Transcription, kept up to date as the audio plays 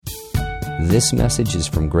This message is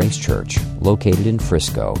from Grace Church, located in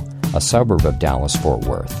Frisco, a suburb of Dallas-Fort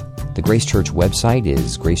Worth. The Grace Church website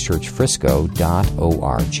is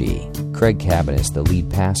gracechurchfrisco.org. Craig Cabanis, the lead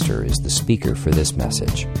pastor, is the speaker for this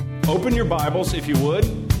message. Open your Bibles, if you would.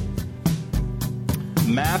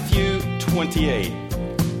 Matthew 28.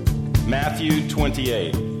 Matthew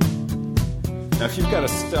 28. Now, if you've got a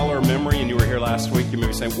stellar memory and you were here last week, you may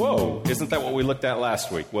be saying, whoa, isn't that what we looked at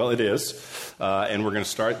last week? Well, it is, and we're going to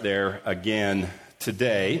start there again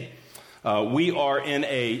today. We are in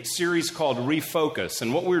a series called Refocus,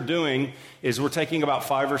 and what we're doing is we're taking about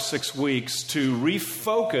 5 or 6 weeks to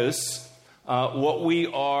refocus what we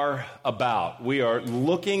are about. We are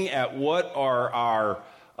looking at what are our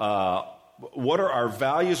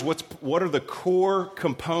values, what are the core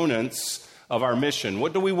components of our mission.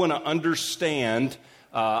 What do we want to understand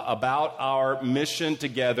about our mission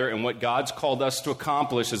together and what God's called us to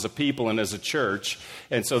accomplish as a people and as a church?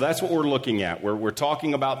 And so that's what we're looking at. We're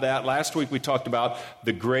talking about that. Last week we talked about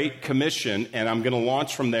the Great Commission, and I'm going to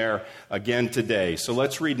launch from there again today. So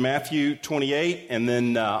let's read Matthew 28, and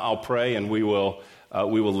then I'll pray, and we will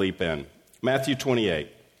leap in. Matthew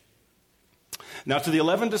 28. Now to the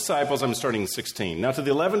 11 disciples, I'm starting in 16. Now the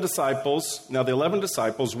 11 disciples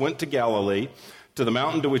went to Galilee, to the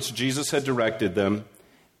mountain to which Jesus had directed them,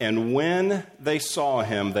 and when they saw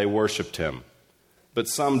him, they worshipped him. But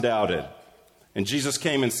some doubted. And Jesus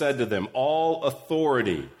came and said to them, "All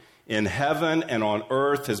authority in heaven and on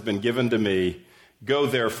earth has been given to me. Go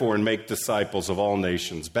therefore and make disciples of all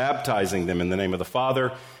nations, baptizing them in the name of the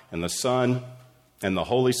Father and the Son and the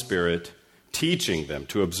Holy Spirit, teaching them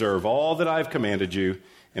to observe all that I have commanded you,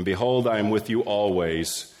 and behold, I am with you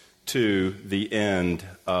always to the end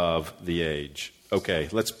of the age." Okay,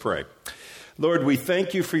 let's pray. Lord, we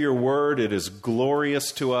thank you for your word. It is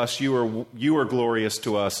glorious to us. You are glorious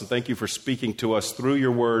to us, and thank you for speaking to us through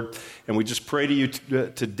your word. And we just pray to you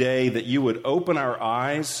today that you would open our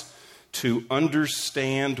eyes to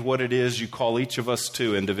understand what it is you call each of us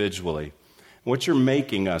to individually, what you're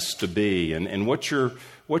making us to be, and what your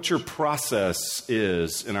process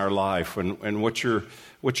is in our life, and what your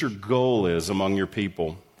goal is among your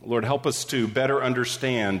people. Lord, help us to better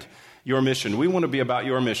understand your mission. We want to be about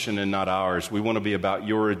your mission and not ours. We want to be about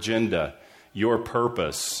your agenda, your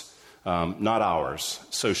purpose, not ours.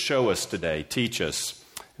 So show us today, teach us,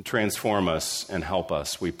 and transform us, and help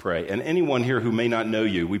us, we pray. And anyone here who may not know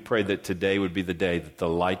you, we pray that today would be the day that the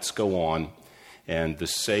lights go on and the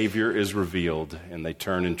Savior is revealed and they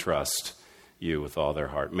turn and trust you with all their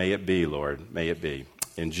heart. May it be, Lord. May it be.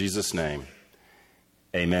 In Jesus' name,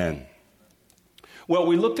 amen. Well,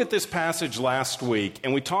 we looked at this passage last week,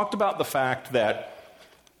 and we talked about the fact that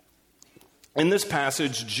in this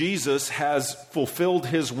passage, Jesus has fulfilled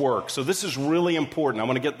his work. So this is really important. I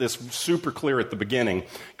want to get this super clear at the beginning,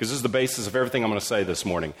 because this is the basis of everything I'm going to say this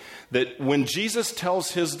morning. That when Jesus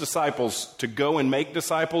tells his disciples to go and make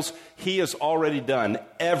disciples, he has already done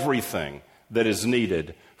everything that is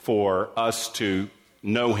needed for us to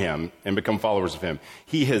know him and become followers of him.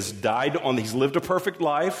 He has he's lived a perfect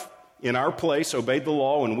life in our place, obeyed the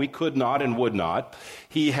law when we could not and would not.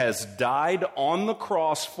 He has died on the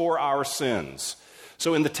cross for our sins.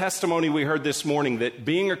 So in the testimony we heard this morning, that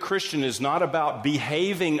being a Christian is not about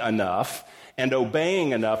behaving enough and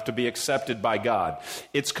obeying enough to be accepted by God.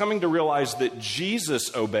 It's coming to realize that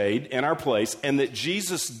Jesus obeyed in our place, and that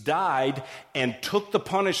Jesus died and took the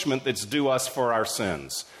punishment that's due us for our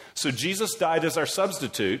sins. So Jesus died as our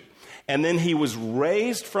substitute, and then he was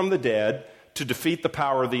raised from the dead to defeat the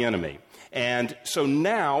power of the enemy. And so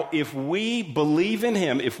now, if we believe in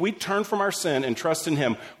him, if we turn from our sin and trust in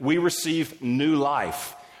him, we receive new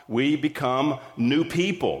life. We become new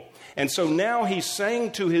people. And so now he's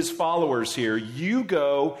saying to his followers here, you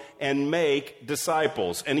go and make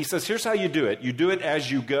disciples. And he says, here's how you do it. You do it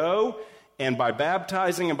as you go, and by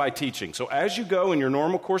baptizing and by teaching. So as you go in your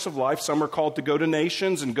normal course of life, some are called to go to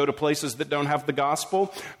nations and go to places that don't have the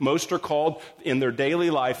gospel. Most are called in their daily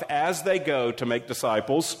life as they go to make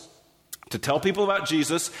disciples, to tell people about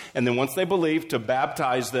Jesus, and then once they believe, to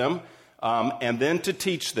baptize them, and then to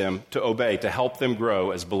teach them to obey, to help them grow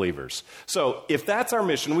as believers. So if that's our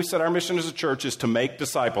mission, we said our mission as a church is to make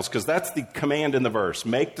disciples, because that's the command in the verse.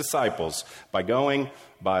 Make disciples by going,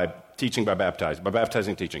 by teaching, by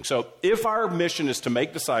baptizing, teaching. So if our mission is to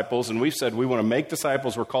make disciples, and we've said we want to make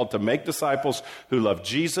disciples, we're called to make disciples who love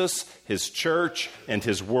Jesus, his church, and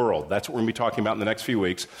his world. That's what we're going to be talking about in the next few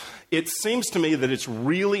weeks. It seems to me that it's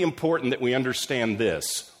really important that we understand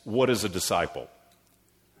this. What is a disciple?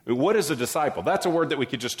 What is a disciple? That's a word that we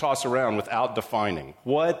could just toss around without defining.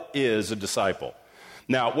 What is a disciple?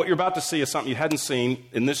 Now, what you're about to see is something you hadn't seen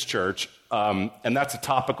in this church and that's a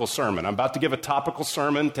topical sermon. I'm about to give a topical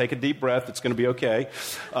sermon. Take a deep breath. It's going to be okay.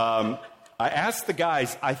 I asked the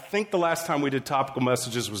guys, I think the last time we did topical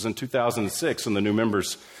messages was in 2006 in the new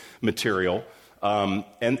members material.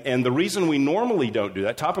 And the reason we normally don't do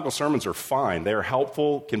that, topical sermons are fine. They're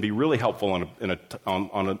helpful, can be really helpful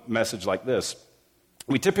on a message like this.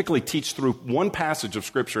 We typically teach through one passage of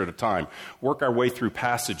Scripture at a time, work our way through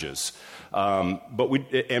passages.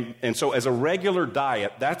 So as a regular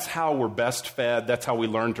diet, that's how we're best fed. That's how we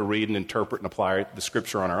learn to read and interpret and apply the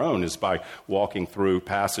Scripture on our own, is by walking through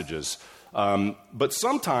passages. But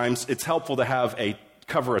sometimes it's helpful to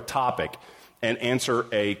cover a topic and answer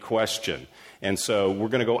a question. And so we're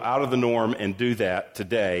going to go out of the norm and do that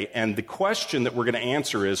today. And the question that we're going to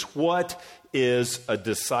answer is, what is a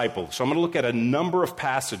disciple? So I'm going to look at a number of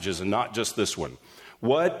passages and not just this one.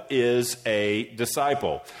 What is a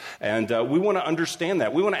disciple? And we want to understand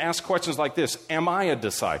that. We want to ask questions like this. Am I a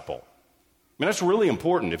disciple? I mean, that's really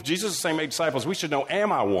important. If Jesus is saying make disciples, we should know,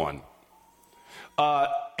 am I one?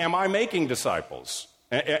 Am I making disciples?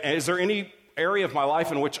 Is there any area of my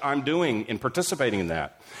life in which I'm doing and participating in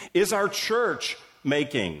that? Is our church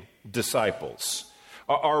making disciples?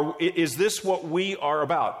 Is this what we are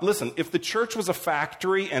about? Listen, if the church was a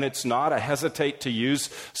factory, and it's not, I hesitate to use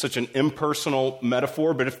such an impersonal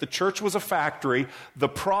metaphor, but if the church was a factory, the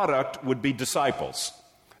product would be disciples.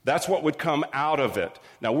 That's what would come out of it.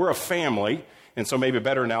 Now, we're a family, and so maybe a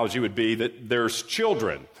better analogy would be that there's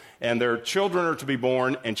children. And their children are to be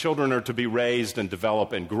born, and children are to be raised and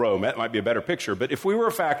develop and grow. That might be a better picture. But if we were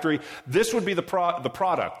a factory, this would be the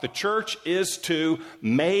product. The church is to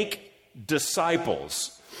make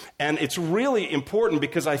disciples. And it's really important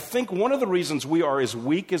because I think one of the reasons we are as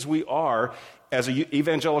weak as we are as an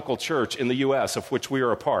evangelical church in the U.S., of which we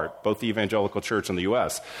are a part, both the evangelical church and the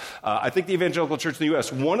U.S. I think the evangelical church in the U.S.,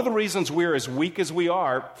 one of the reasons we're as weak as we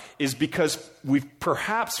are is because we've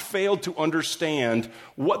perhaps failed to understand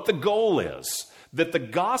what the goal is, that the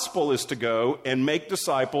gospel is to go and make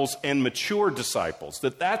disciples and mature disciples,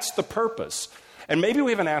 that's the purpose. And maybe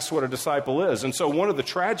we haven't asked what a disciple is. And so one of the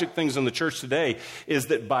tragic things in the church today is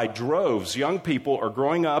that by droves, young people are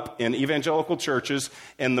growing up in evangelical churches,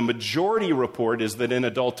 and the majority report is that in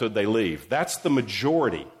adulthood they leave. That's the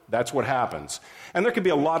majority. That's what happens. And there could be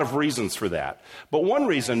a lot of reasons for that. But one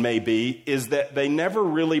reason may be is that they never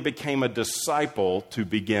really became a disciple to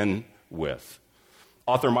begin with.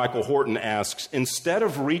 Author Michael Horton asks, instead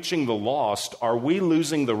of reaching the lost, are we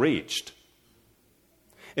losing the reached?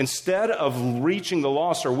 Instead of reaching the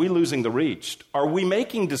lost, are we losing the reached? Are we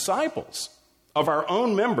making disciples of our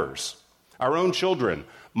own members, our own children,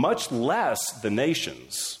 much less the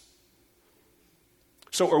nations?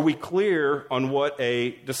 So are we clear on what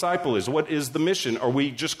a disciple is? What is the mission? Are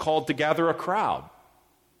we just called to gather a crowd?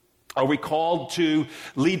 Are we called to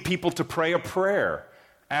lead people to pray a prayer,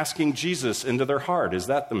 asking Jesus into their heart? Is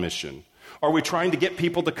that the mission? Are we trying to get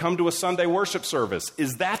people to come to a Sunday worship service?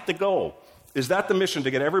 Is that the goal? Is that the mission,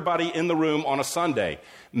 to get everybody in the room on a Sunday?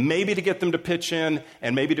 Maybe to get them to pitch in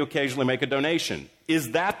and maybe to occasionally make a donation.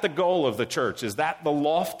 Is that the goal of the church? Is that the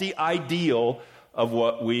lofty ideal of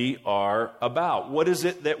what we are about? What is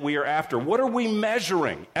it that we are after? What are we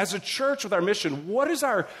measuring? As a church with our mission, what's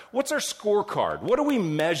our scorecard? What are we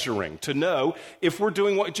measuring to know if we're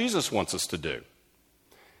doing what Jesus wants us to do?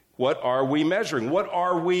 What are we measuring? What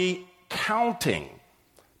are we counting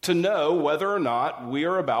to know whether or not we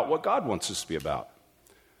are about what God wants us to be about?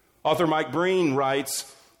 Author Mike Breen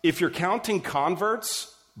writes, if you're counting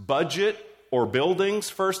converts, budget, or buildings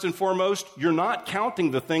first and foremost, you're not counting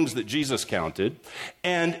the things that Jesus counted,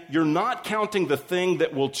 and you're not counting the thing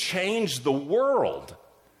that will change the world,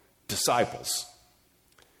 disciples.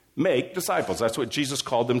 Make disciples. That's what Jesus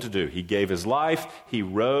called them to do. He gave his life, he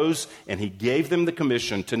rose, and he gave them the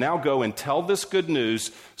commission to now go and tell this good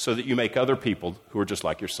news so that you make other people who are just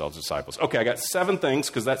like yourselves disciples. Okay, I got 7 things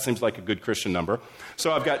because that seems like a good Christian number.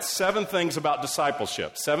 So I've got 7 things about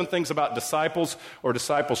discipleship, 7 things about disciples or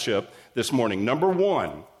discipleship this morning. Number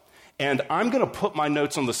 1, and I'm going to put my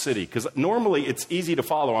notes on the city because normally it's easy to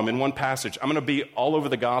follow. I'm in one passage. I'm going to be all over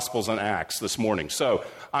the Gospels and Acts this morning. So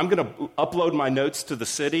I'm going to upload my notes to the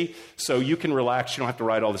city so you can relax. You don't have to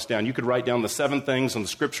write all this down. You could write down the 7 things and the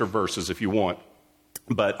scripture verses if you want.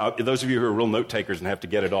 But those of you who are real note takers and have to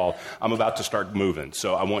get it all, I'm about to start moving.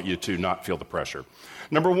 So I want you to not feel the pressure.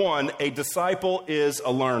 Number 1, a disciple is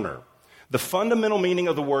a learner. The fundamental meaning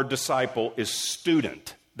of the word disciple is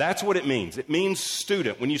student. That's what it means. It means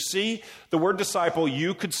student. When you see the word disciple,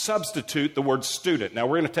 you could substitute the word student. Now,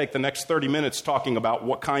 we're going to take the next 30 minutes talking about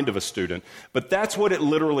what kind of a student, but that's what it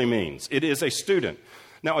literally means. It is a student.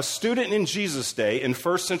 Now, a student in Jesus' day in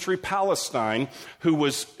first century Palestine who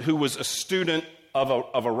was a student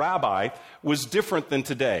of a rabbi was different than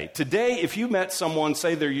today. Today, if you met someone,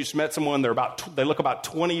 say you met someone, they look about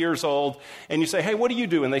 20 years old, and you say, hey, what do you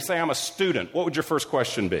do? And they say, I'm a student. What would your first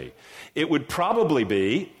question be? It would probably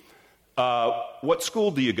be, what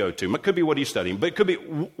school do you go to? It could be, what are you studying? But it could be,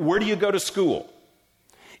 where do you go to school?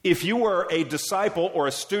 If you were a disciple or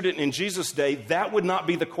a student in Jesus' day, that would not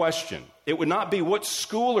be the question. It would not be, what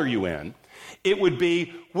school are you in? It would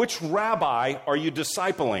be, which rabbi are you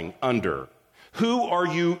discipling under? Who are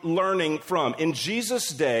you learning from? In Jesus'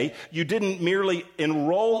 day, you didn't merely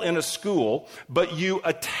enroll in a school, but you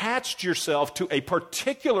attached yourself to a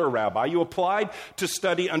particular rabbi. You applied to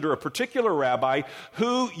study under a particular rabbi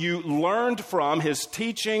who you learned from, his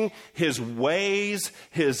teaching, his ways,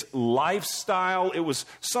 his lifestyle. It was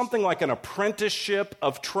something like an apprenticeship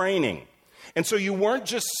of training. And so you weren't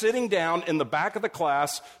just sitting down in the back of the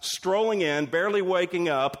class, strolling in, barely waking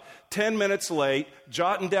up, 10 minutes late,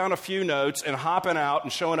 jotting down a few notes and hopping out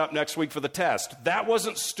and showing up next week for the test. That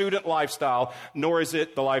wasn't student lifestyle, nor is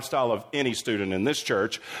it the lifestyle of any student in this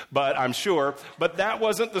church, but that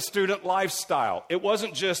wasn't the student lifestyle. It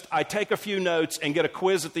wasn't just, I take a few notes and get a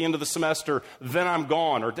quiz at the end of the semester, then I'm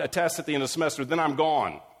gone, or a test at the end of the semester, then I'm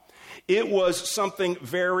gone. It was something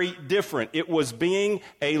very different. It was being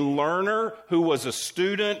a learner who was a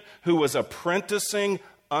student, who was apprenticing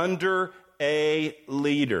under a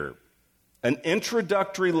leader. At an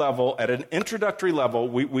introductory level,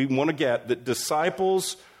 we want to get that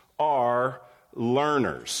disciples are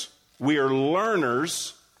learners. We are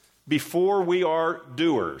learners before we are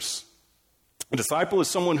doers. A disciple is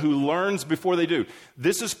someone who learns before they do.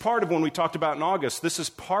 This is part of when we talked about in August. This is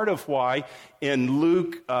part of why in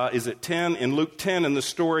Luke, 10? In Luke 10, in the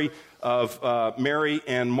story of Mary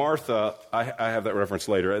and Martha, I have that reference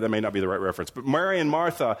later. That may not be the right reference. But Mary and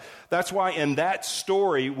Martha, that's why in that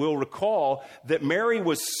story we'll recall that Mary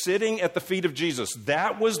was sitting at the feet of Jesus.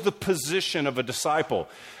 That was the position of a disciple.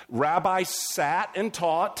 Rabbis sat and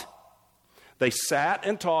taught. They sat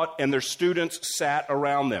and taught, and their students sat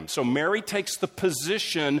around them. So Mary takes the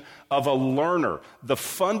position of a learner, the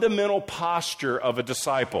fundamental posture of a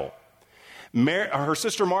disciple. Her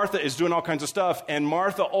sister Martha is doing all kinds of stuff, and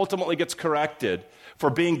Martha ultimately gets corrected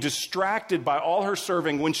for being distracted by all her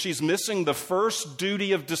serving when she's missing the first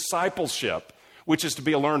duty of discipleship, which is to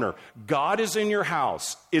be a learner. God is in your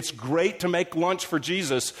house. It's great to make lunch for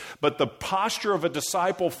Jesus, but the posture of a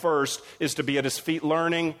disciple first is to be at his feet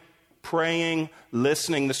learning, praying,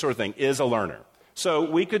 listening, this sort of thing, is a learner. So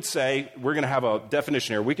we could say, we're going to have a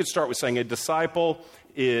definition here. We could start with saying a disciple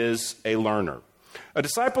is a learner. A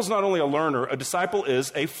disciple is not only a learner, a disciple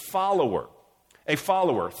is a follower. A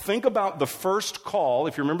follower. Think about the first call.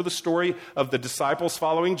 If you remember the story of the disciples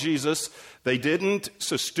following Jesus,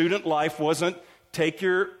 so student life wasn't take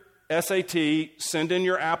your SAT, send in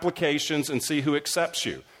your applications, and see who accepts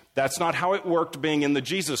you. That's not how it worked being in the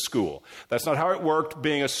Jesus school. That's not how it worked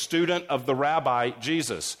being a student of the rabbi,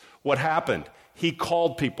 Jesus. What happened? He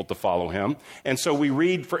called people to follow him. And so we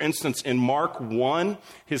read, for instance, in Mark 1,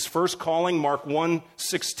 his first calling, Mark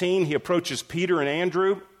 1:16, he approaches Peter and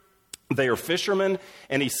Andrew. They are fishermen,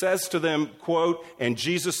 and he says to them, quote, and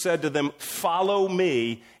Jesus said to them, follow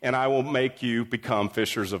me, and I will make you become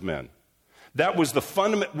fishers of men. That was the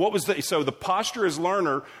fundamental. So the posture is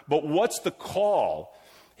learner, but what's the call?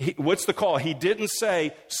 He didn't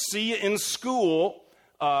say, see you in school,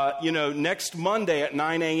 next Monday at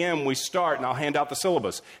 9 a.m. we start and I'll hand out the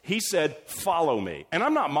syllabus. He said, follow me. And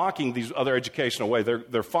I'm not mocking these other educational ways.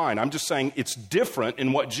 They're fine. I'm just saying it's different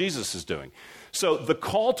in what Jesus is doing. So the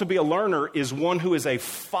call to be a learner is one who is a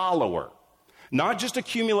follower, not just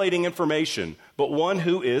accumulating information, but one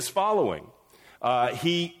who is following.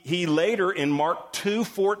 He later in Mark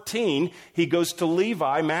 2:14, he goes to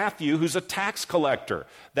Levi, Matthew, who's a tax collector.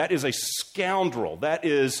 That is a scoundrel. That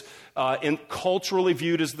is culturally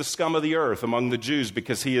viewed as the scum of the earth among the Jews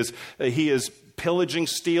because he is pillaging,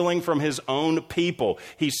 stealing from his own people.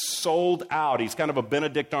 He's sold out. He's kind of a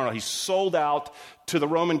Benedict Arnold. He's sold out to the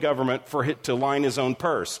Roman government to line his own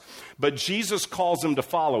purse. But Jesus calls him to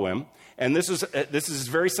follow him, and this is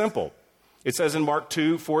very simple. It says in Mark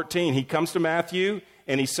 2:14, he comes to Matthew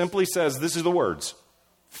and he simply says, this is the words,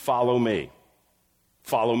 follow me.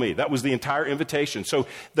 Follow me. That was the entire invitation. So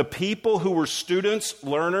the people who were students,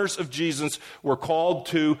 learners of Jesus were called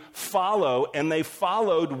to follow, and they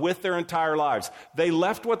followed with their entire lives. They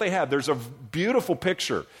left what they had. There's a beautiful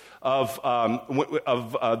picture of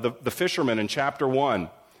the fishermen in chapter 1.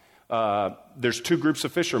 There's two groups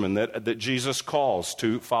of fishermen that Jesus calls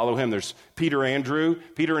to follow him. There's Peter and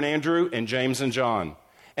Andrew, and James and John.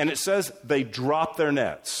 And it says they dropped their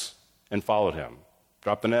nets and followed him.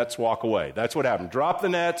 Drop the nets, walk away. That's what happened. Drop the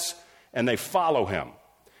nets, and they follow him.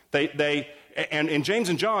 And in James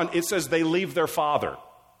and John, it says they leave their father.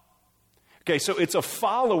 Okay, so it's a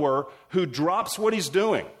follower who drops what he's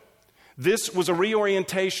doing. This was a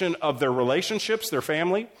reorientation of their relationships, their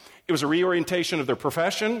family. It was a reorientation of their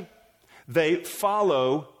profession. They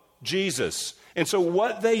follow Jesus. And so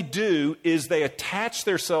what they do is they attach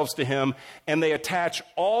themselves to him, and they attach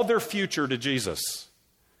all their future to Jesus.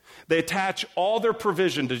 They attach all their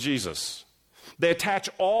provision to Jesus. They attach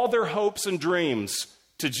all their hopes and dreams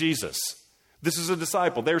to Jesus. This is a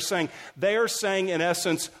disciple. They are saying in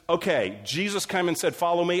essence, okay, Jesus came and said,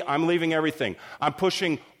 follow me. I'm leaving everything. I'm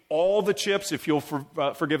pushing all the chips, if you'll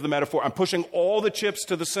forgive the metaphor. I'm pushing all the chips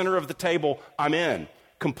to the center of the table. I'm in,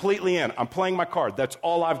 completely in. I'm playing my card. That's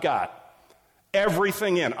all I've got.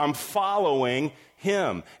 Everything in. I'm following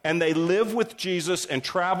him. And they live with Jesus and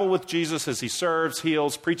travel with Jesus as he serves,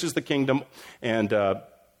 heals, preaches the kingdom, and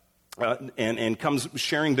comes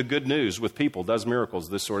sharing the good news with people, does miracles,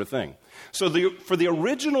 this sort of thing. So for the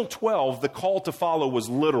original 12, the call to follow was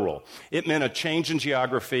literal. It meant a change in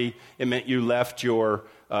geography. It meant you left your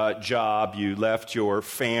job, you left your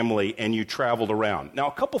family, and you traveled around. Now,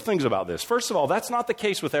 a couple things about this. First of all, that's not the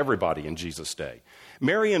case with everybody in Jesus' day.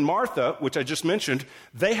 Mary and Martha, which I just mentioned,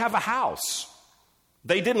 they have a house.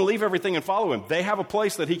 They didn't leave everything and follow him. They have a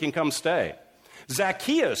place that he can come stay.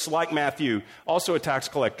 Zacchaeus, like Matthew, also a tax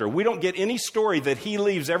collector. We don't get any story that he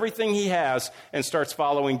leaves everything he has and starts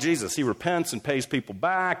following Jesus. He repents and pays people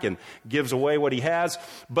back and gives away what he has.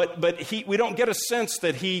 But we don't get a sense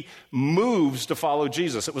that he moves to follow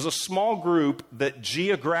Jesus. It was a small group that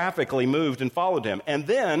geographically moved and followed him. And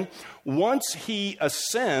then once he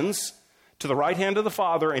ascends to the right hand of the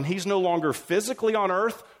Father and he's no longer physically on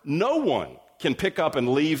earth, no one can pick up and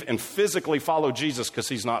leave and physically follow Jesus because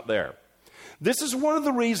he's not there. This is one of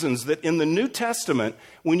the reasons that in the New Testament,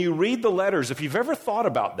 when you read the letters, if you've ever thought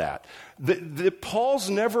about that,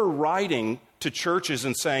 Paul's never writing to churches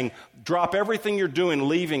and saying, drop everything you're doing,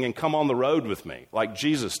 leaving, and come on the road with me, like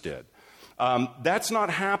Jesus did. That's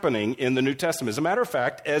not happening in the New Testament. As a matter of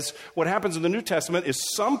fact, what happens in the New Testament is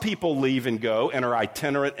some people leave and go and are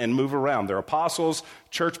itinerant and move around. They're apostles,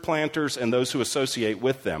 church planters, and those who associate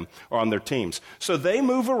with them or on their teams. So they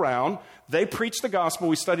move around. They preach the gospel.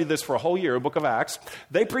 We studied this for a whole year, book of Acts.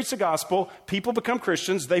 They preach the gospel. People become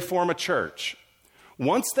Christians. They form a church.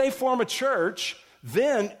 Once they form a church,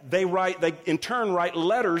 then they in turn write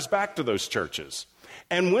letters back to those churches.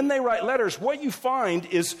 And when they write letters, what you find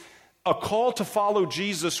is a call to follow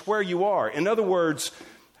Jesus where you are. In other words,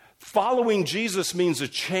 following Jesus means a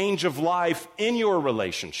change of life in your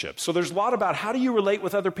relationship. So there's a lot about how do you relate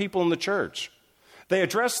with other people in the church. They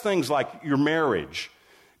address things like your marriage,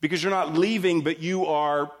 because you're not leaving, but you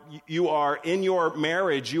are in your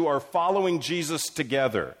marriage, you are following Jesus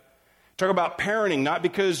together. Talk about parenting, not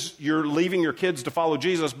because you're leaving your kids to follow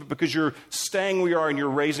Jesus, but because you're staying where you are and you're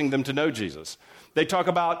raising them to know Jesus. They talk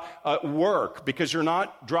about work, because you're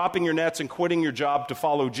not dropping your nets and quitting your job to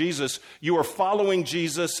follow Jesus. You are following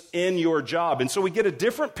Jesus in your job. And so we get a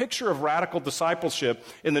different picture of radical discipleship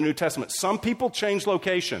in the New Testament. Some people change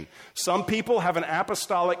location. Some people have an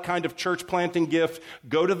apostolic kind of church planting gift,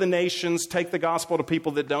 go to the nations, take the gospel to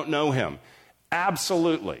people that don't know him.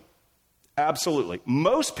 Absolutely. Absolutely.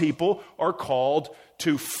 Most people are called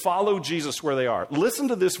to follow Jesus where they are. Listen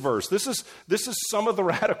to this verse. This is some of the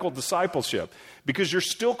radical discipleship, because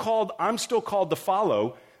I'm still called to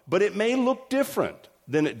follow, but it may look different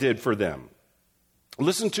than it did for them.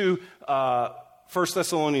 Listen to 1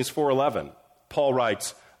 Thessalonians 4:11. Paul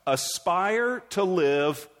writes, aspire to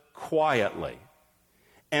live quietly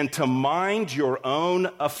and to mind your own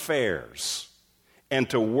affairs, and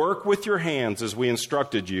to work with your hands as we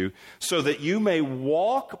instructed you, so that you may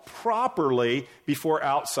walk properly before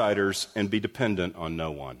outsiders and be dependent on no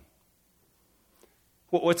one.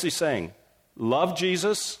 What's he saying? Love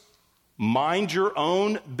Jesus, mind your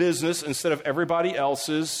own business instead of everybody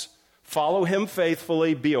else's, follow him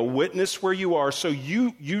faithfully, be a witness where you are, so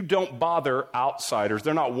you don't bother outsiders.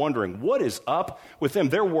 They're not wondering, what is up with them?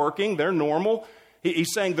 They're working, they're normal.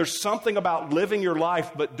 He's saying there's something about living your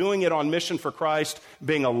life, but doing it on mission for Christ,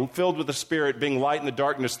 being filled with the Spirit, being light in the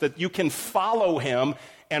darkness, that you can follow him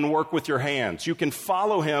and work with your hands. You can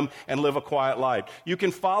follow him and live a quiet life. You can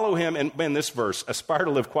follow him and, man, this verse, aspire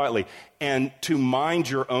to live quietly and to mind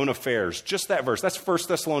your own affairs. Just that verse. That's 1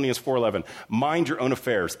 Thessalonians 4:11. Mind your own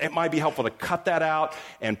affairs. It might be helpful to cut that out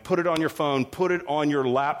and put it on your phone, put it on your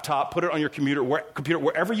laptop, put it on your computer,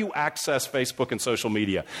 wherever you access Facebook and social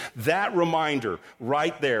media. That reminder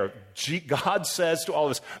right there, God says to all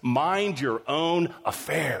of us, mind your own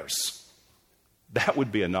affairs. That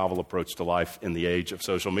would be a novel approach to life in the age of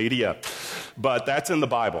social media. But that's in the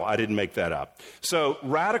Bible. I didn't make that up. So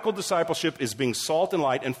radical discipleship is being salt and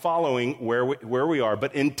light and following where we are,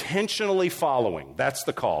 but intentionally following. That's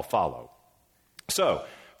the call, follow. So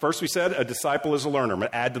first we said a disciple is a learner. I'm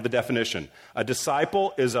going to add to the definition. A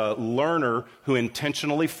disciple is a learner who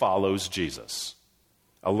intentionally follows Jesus.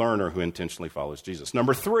 A learner who intentionally follows Jesus.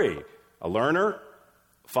 Number 3, a learner,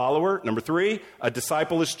 follower. Number 3, a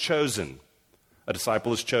disciple is chosen. A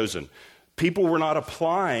disciple is chosen. People were not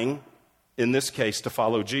applying, in this case, to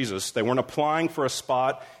follow Jesus. They weren't applying for a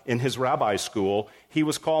spot in his rabbi school. He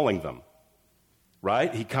was calling them,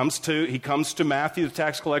 right? He comes to Matthew, the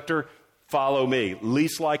tax collector, follow me.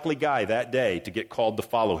 Least likely guy that day to get called to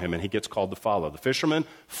follow him, and he gets called to follow. The fisherman,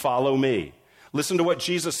 follow me. Listen to what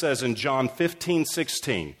Jesus says in John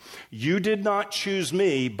 15:16. You did not choose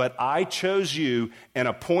me, but I chose you and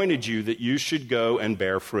appointed you that you should go and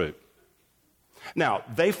bear fruit. Now,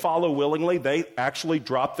 they follow willingly. They actually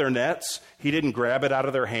drop their nets. He didn't grab it out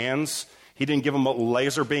of their hands. He didn't give them a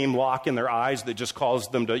laser beam lock in their eyes that just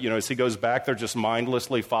caused them to, as he goes back, they're just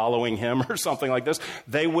mindlessly following him or something like this.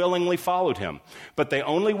 They willingly followed him. But they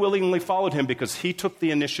only willingly followed him because he took the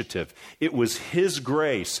initiative. It was his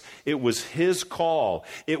grace. It was his call.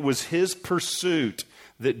 It was his pursuit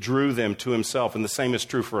that drew them to himself. And the same is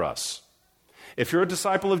true for us. If you're a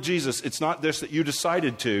disciple of Jesus, it's not this that you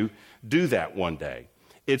decided to do that one day.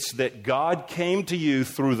 It's that God came to you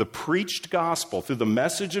through the preached gospel, through the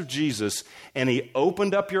message of Jesus, and he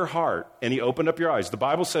opened up your heart and he opened up your eyes. The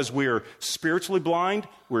Bible says we are spiritually blind,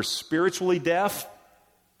 we're spiritually deaf,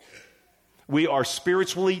 we are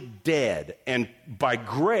spiritually dead. And by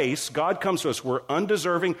grace, God comes to us. We're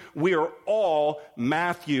undeserving. We are all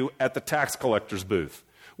Matthew at the tax collector's booth.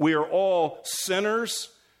 We are all sinners.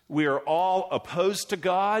 We are all opposed to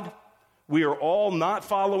God. We are all not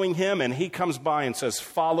following him, and he comes by and says,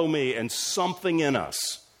 follow me, and something in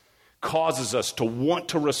us causes us to want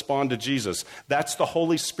to respond to Jesus. That's the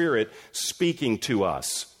Holy Spirit speaking to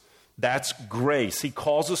us. That's grace. He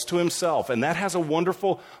calls us to himself, and that has a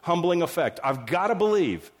wonderful, humbling effect. I've got to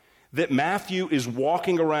believe that Matthew is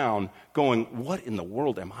walking around going, what in the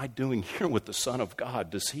world am I doing here with the Son of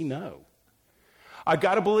God? Does he know? I've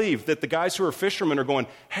got to believe that the guys who are fishermen are going,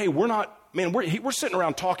 hey, we're sitting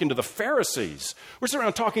around talking to the Pharisees. We're sitting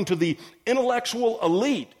around talking to the intellectual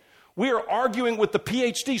elite. We are arguing with the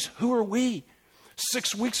PhDs. Who are we?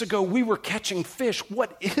 6 weeks ago, we were catching fish.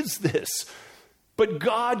 What is this? But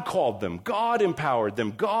God called them. God empowered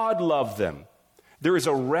them. God loved them. There is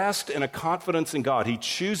a rest and a confidence in God. He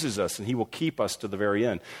chooses us, and he will keep us to the very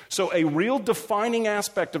end. So a real defining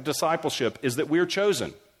aspect of discipleship is that we are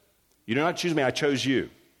chosen. You did not choose me, I chose you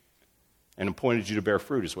and appointed you to bear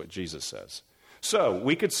fruit, is what Jesus says. So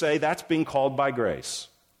we could say that's being called by grace.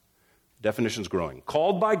 Definition's growing.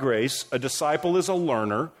 Called by grace, a disciple is a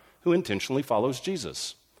learner who intentionally follows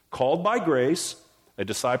Jesus. Called by grace, a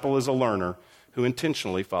disciple is a learner who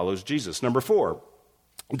intentionally follows Jesus. Number 4,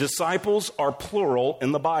 disciples are plural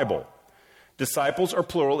in the Bible. Disciples are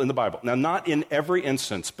plural in the Bible. Now, not in every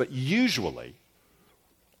instance, but usually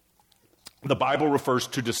the Bible refers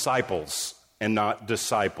to disciples and not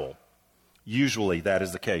disciple. Usually that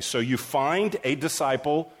is the case. So you find a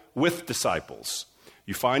disciple with disciples.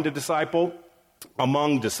 You find a disciple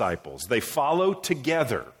among disciples. They follow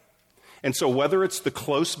together. And so whether it's the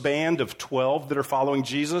close band of 12 that are following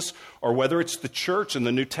Jesus, or whether it's the church in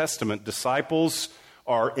the New Testament, disciples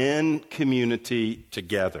are in community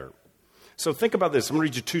together. So think about this. I'm going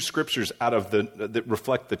to read you 2 scriptures out of that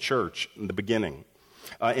reflect the church in the beginning.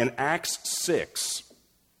 In Acts 6,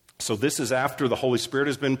 so this is after the Holy Spirit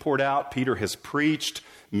has been poured out. Peter has preached.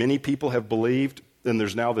 Many people have believed. And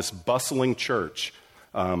there's now this bustling church,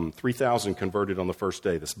 3,000 converted on the first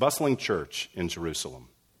day, this bustling church in Jerusalem.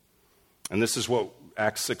 And this is what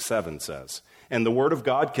Acts 6:7 says. And the word of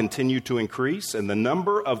God continued to increase, and the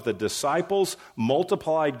number of the disciples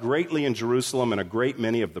multiplied greatly in Jerusalem, and a great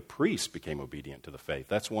many of the priests became obedient to the faith.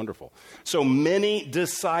 That's wonderful. So many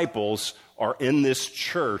disciples are in this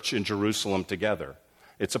church in Jerusalem together.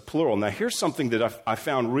 It's a plural. Now, here's something that I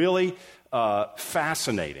found really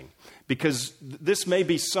fascinating, because this may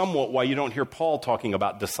be somewhat why you don't hear Paul talking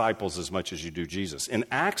about disciples as much as you do Jesus. In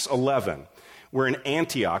Acts 11, We're in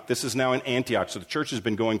Antioch. This is now in Antioch. So the church has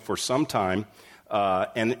been going for some time.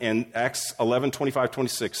 And Acts 11, 25,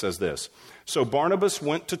 26 says this. So Barnabas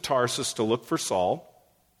went to Tarsus to look for Saul.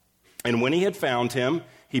 And when he had found him,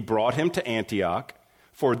 he brought him to Antioch.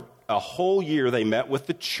 For a whole year they met with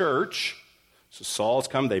the church. So Saul's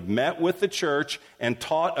come. They've met with the church and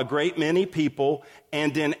taught a great many people.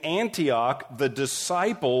 And in Antioch, the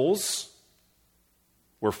disciples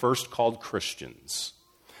were first called Christians.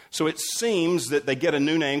 So it seems that they get a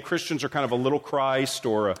new name. Christians are kind of a little Christ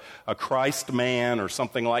or a Christ man or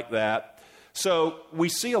something like that. So we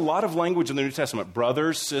see a lot of language in the New Testament.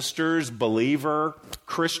 Brothers, sisters, believer,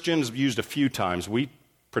 Christians used a few times. We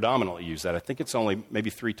predominantly use that. I think it's only maybe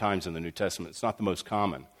 3 times in the New Testament. It's not the most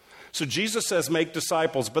common. So Jesus says make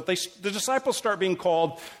disciples, but the disciples start being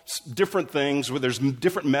called different things. Where there's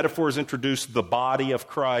different metaphors introduced. The body of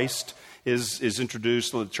Christ is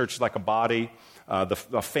introduced. The church is like a body.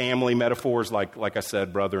 The family metaphors, like I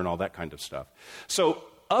said, brother and all that kind of stuff. So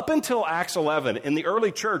up until Acts 11, in the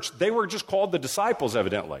early church, they were just called the disciples,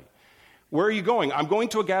 evidently. Where are you going? I'm going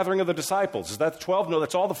to a gathering of the disciples. Is that the 12? No,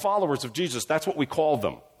 that's all the followers of Jesus. That's what we call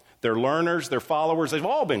them. They're learners, they're followers. They've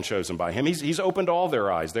all been chosen by him. He's opened all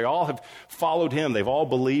their eyes. They all have followed him. They've all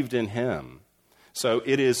believed in him. So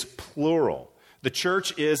it is plural. The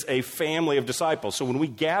church is a family of disciples. So when we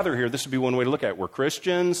gather here, this would be one way to look at it. We're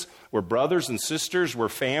Christians, we're brothers and sisters, we're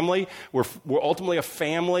family. We're ultimately a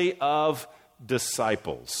family of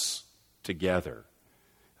disciples together.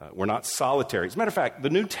 We're not solitary. As a matter of fact, the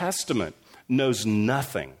New Testament knows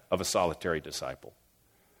nothing of a solitary disciple.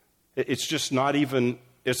 It's just not even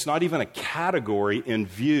a category in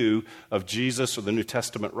view of Jesus or the New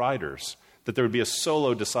Testament writers that there would be a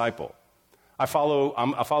solo disciple. I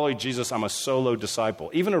follow Jesus, I'm a solo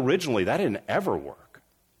disciple. Even originally, that didn't ever work.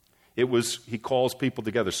 He calls people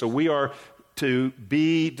together. So we are to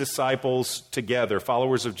be disciples together,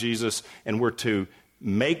 followers of Jesus, and we're to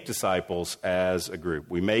make disciples as a group.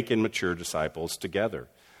 We make and mature disciples together.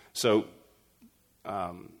 So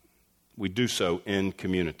we do so in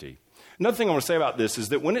community. Another thing I want to say about this is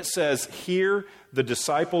that when it says here the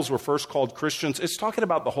disciples were first called Christians, it's talking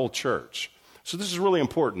about the whole church. So this is really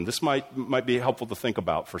important. This might be helpful to think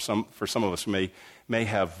about for some of us. We may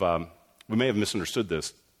have misunderstood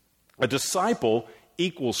this. A disciple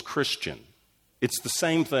equals Christian. It's the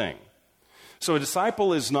same thing. So a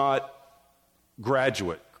disciple is not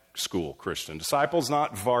graduate school Christian. Disciple is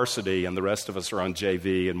not varsity and the rest of us are on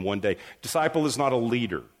JV and one day. Disciple is not a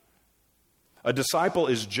leader. A disciple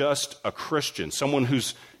is just a Christian, someone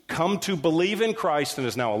who's come to believe in Christ and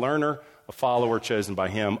is now a learner, a follower chosen by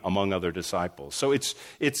him among other disciples. So it's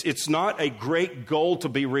not a great goal to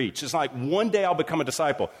be reached. It's like one day I'll become a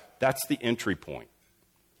disciple. That's the entry point.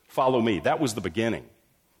 Follow me. That was the beginning.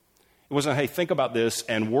 It wasn't, hey, think about this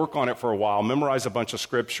and work on it for a while, memorize a bunch of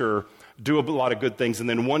scripture, do a lot of good things, and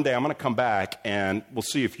then one day I'm going to come back and we'll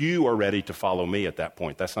see if you are ready to follow me at that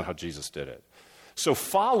point. That's not how Jesus did it. So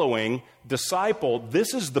following, disciple,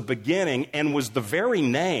 this is the beginning and was the very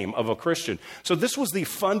name of a Christian. So this was the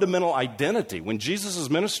fundamental identity. When Jesus is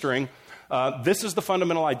ministering, this is the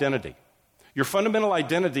fundamental identity. Your fundamental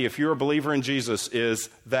identity, if you're a believer in Jesus, is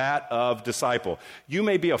that of disciple. You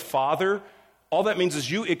may be a father. All that means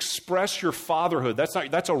is you express your fatherhood.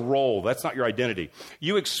 That's a role. That's not your identity.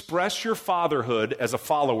 You express your fatherhood as a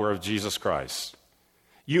follower of Jesus Christ.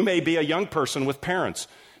 You may be a young person with parents.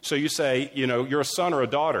 So you say, you're a son or a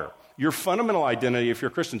daughter. Your fundamental identity, if you're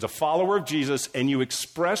a Christian, is a follower of Jesus, and you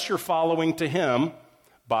express your following to him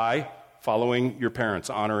by following your parents,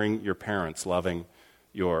 honoring your parents, loving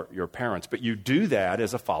your parents. But you do that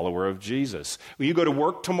as a follower of Jesus. When you go to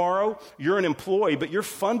work tomorrow, you're an employee, but your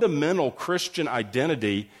fundamental Christian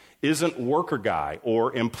identity isn't worker guy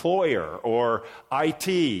or employer or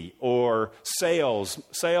IT or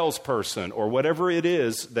salesperson or whatever it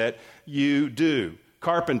is that you do.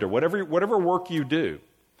 Carpenter, whatever work you do.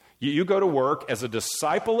 You go to work as a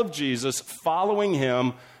disciple of Jesus, following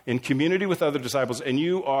him in community with other disciples, and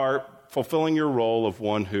you are fulfilling your role of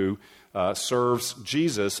one who serves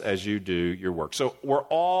Jesus as you do your work. So we're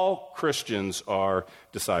all Christians are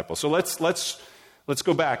disciples. So let's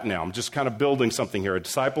go back now. I'm just kind of building something here. A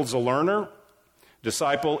disciple is a learner.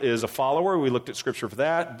 Disciple is a follower. We looked at scripture for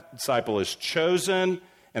that. Disciple is chosen.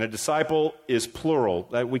 And a disciple is plural,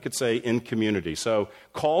 that we could say in community. So,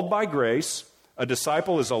 called by grace, a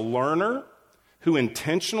disciple is a learner who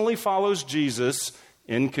intentionally follows Jesus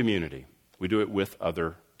in community. We do it with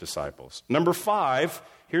other disciples. Number 5,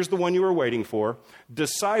 here's the one you were waiting for.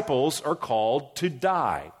 Disciples are called to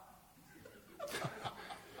die.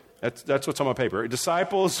 That's what's on my paper.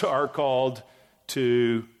 Disciples are called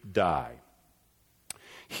to die.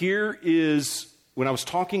 Here is, when I was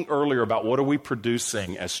talking earlier about what are we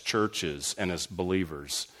producing as churches and as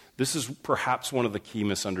believers, this is perhaps one of the key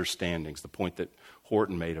misunderstandings, the point that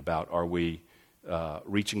Horton made about are we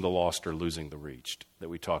reaching the lost or losing the reached, that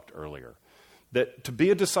we talked earlier. That to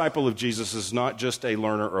be a disciple of Jesus is not just a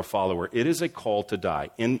learner or a follower. It is a call to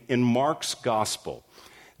die. In Mark's gospel,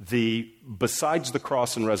 besides the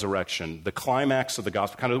cross and resurrection, the climax of the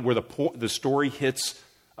gospel, kind of where the story hits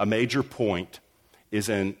a major point, is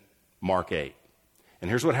in Mark 8. And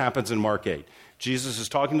here's what happens in Mark 8. Jesus is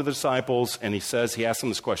talking to the disciples, and he asks them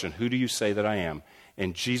this question, who do you say that I am?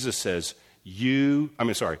 And Jesus says, Peter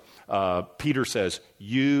says,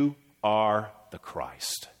 you are the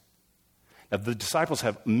Christ. Now, the disciples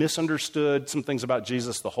have misunderstood some things about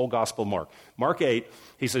Jesus, the whole Gospel of Mark. Mark 8,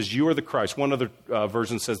 he says, you are the Christ. One other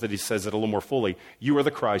version says that he says it a little more fully. You are the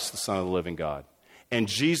Christ, the Son of the living God. And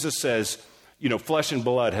Jesus says, flesh and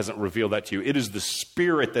blood hasn't revealed that to you. It is the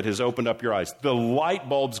Spirit that has opened up your eyes. The light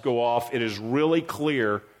bulbs go off. It is really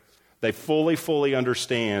clear. They fully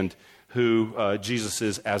understand who Jesus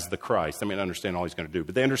is as the Christ. They may not understand all he's going to do,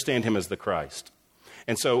 but they understand him as the Christ.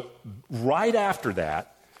 And so right after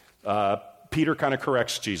that, Peter kind of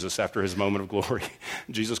corrects Jesus after his moment of glory.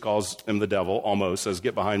 Jesus calls him the devil, almost, says,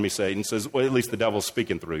 get behind me, Satan. Says, well, at least the devil's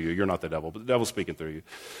speaking through you. You're not the devil, but the devil's speaking through you.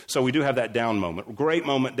 So we do have that down moment. Great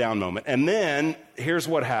moment, down moment. And then here's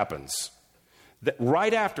what happens.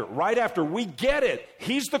 Right after we get it,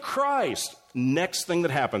 he's the Christ. Next thing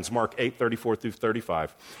that happens, Mark 8, 34 through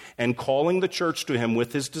 35. And calling the church to him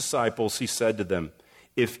with his disciples, he said to them,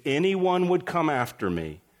 if anyone would come after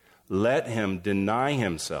me, let him deny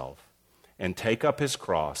himself and take up his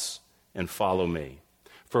cross and follow me.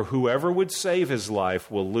 For whoever would save his life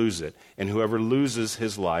will lose it, and whoever loses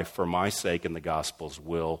his life for my sake and the gospel's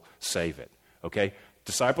will save it. Okay?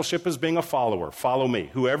 Discipleship is being a follower. Follow me.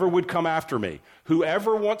 Whoever would come after me.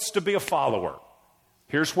 Whoever wants to be a follower.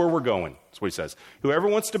 Here's where we're going. That's what he says. Whoever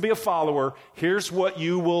wants to be a follower, here's what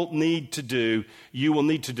you will need to do. You will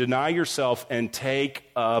need to deny yourself and take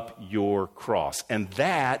up your cross. And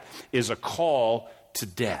that is a call to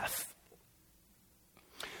death.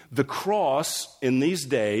 The cross in these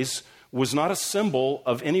days was not a symbol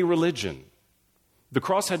of any religion. The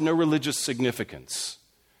cross had no religious significance.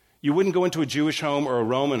 You wouldn't go into a Jewish home or a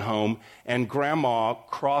Roman home and grandma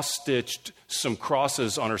cross-stitched some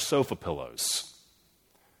crosses on her sofa pillows.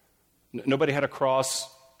 Nobody had a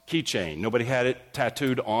cross keychain. Nobody had it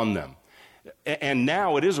tattooed on them. And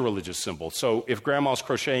now it is a religious symbol. So if grandma's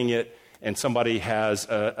crocheting it and somebody has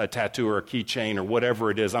a tattoo or a keychain or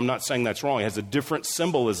whatever it is, I'm not saying that's wrong. It has a different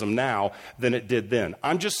symbolism now than it did then.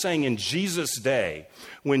 I'm just saying in Jesus' day,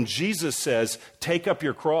 when Jesus says, take up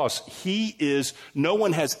your cross, no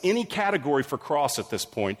one has any category for cross at this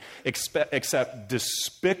point except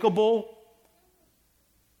despicable,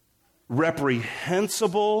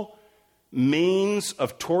 reprehensible means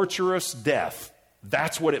of torturous death.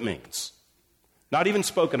 That's what it means. Not even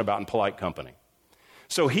spoken about in polite company.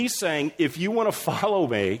 So he's saying, if you want to follow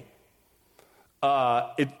me,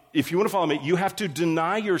 you have to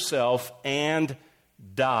deny yourself and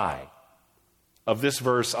die. Of this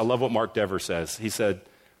verse, I love what Mark Dever says. He said,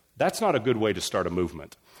 that's not a good way to start a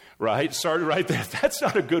movement, right? Started right there. That's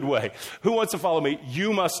not a good way. Who wants to follow me?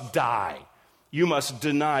 You must die. You must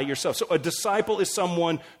deny yourself. So a disciple is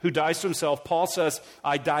someone who dies to himself. Paul says,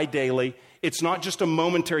 I die daily. It's not just a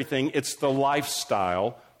momentary thing. It's the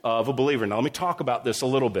lifestyle of a believer. Now, let me talk about this a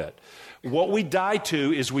little bit. What we die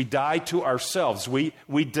to is we die to ourselves. We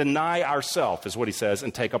deny ourselves, is what he says,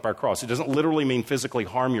 and take up our cross. It doesn't literally mean physically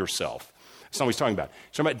harm yourself. That's not what he's talking about.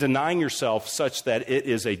 He's talking about denying yourself such that it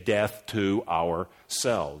is a death to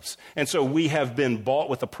ourselves. And so we have been bought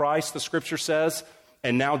with a price, the scripture says,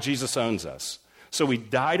 and now Jesus owns us. So we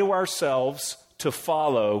die to ourselves to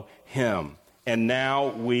follow him, and now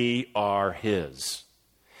we are his.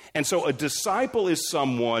 And so a disciple is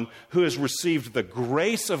someone who has received the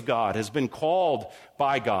grace of God, has been called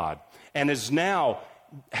by God, and has now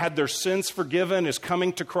had their sins forgiven, is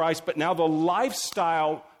coming to Christ. But now the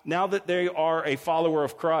lifestyle, now that they are a follower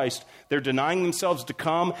of Christ, they're denying themselves to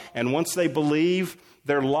come. And once they believe,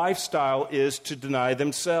 their lifestyle is to deny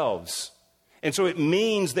themselves. And so it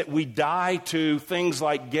means that we die to things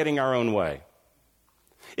like getting our own way.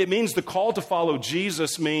 It means the call to follow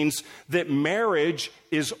Jesus means that marriage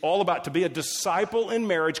is all about to be a disciple in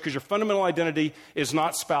marriage, because your fundamental identity is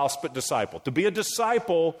not spouse but disciple. To be a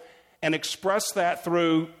disciple and express that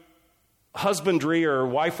through husbandry or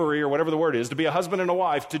wifery or whatever the word is, to be a husband and a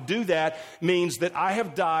wife, to do that means that I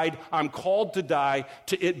have died, I'm called to die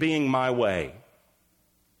to it being my way.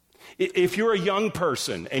 If you're a young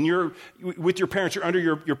person and you're with your parents, you're under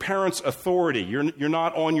your parents' authority. You're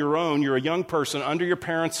not on your own. You're a young person under your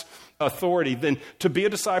parents' authority. Then to be a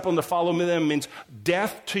disciple and to follow them means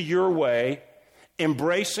death to your way,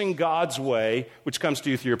 embracing God's way, which comes to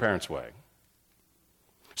you through your parents' way.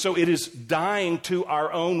 So it is dying to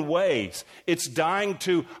our own ways. It's dying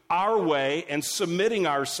to our way and submitting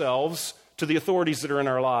ourselves to the authorities that are in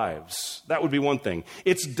our lives. That would be one thing.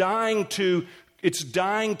 It's dying to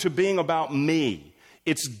being about me.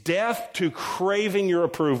 It's death to craving your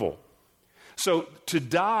approval. So to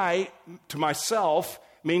die to myself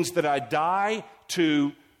means that I die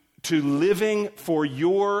to living for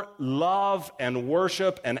your love and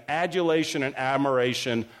worship and adulation and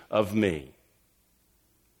admiration of me.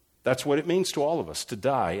 That's what it means to all of us, to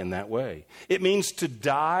die in that way. It means to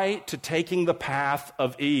die to taking the path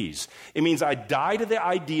of ease. It means I die to the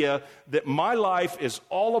idea that my life is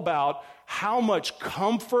all about how much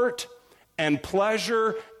comfort and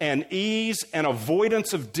pleasure and ease and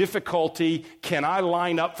avoidance of difficulty can I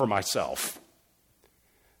line up for myself.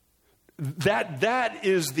 That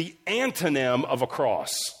is the antonym of a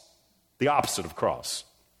cross, the opposite of cross.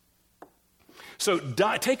 So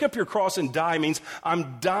take up your cross and die means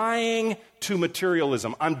I'm dying to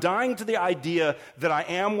materialism. I'm dying to the idea that I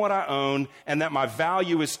am what I own and that my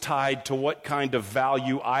value is tied to what kind of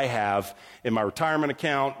value I have in my retirement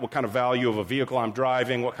account, what kind of value of a vehicle I'm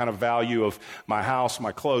driving, what kind of value of my house,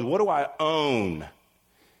 my clothes. What do I own?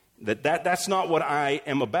 That's not what I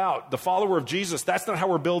am about. The follower of Jesus, that's not how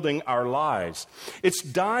we're building our lives. It's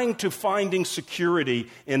dying to finding security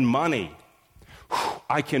in money.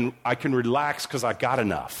 I can relax because I got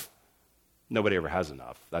enough. Nobody ever has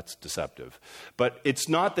enough. That's deceptive. But it's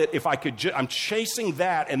not that if I could, I'm chasing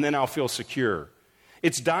that and then I'll feel secure.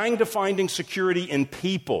 It's dying to finding security in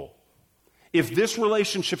people. If this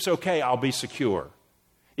relationship's okay, I'll be secure.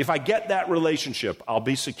 If I get that relationship, I'll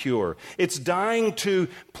be secure. It's dying to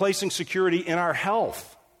placing security in our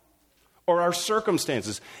health or our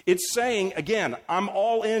circumstances. It's saying, again, I'm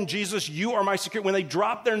all in, Jesus, you are my security. When they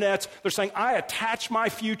drop their nets, they're saying, I attach my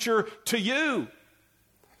future to you.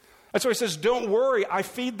 That's why he says, don't worry, I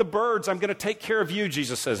feed the birds. I'm going to take care of you,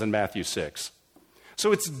 Jesus says in Matthew 6.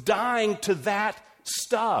 So it's dying to that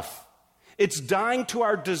stuff. It's dying to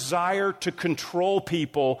our desire to control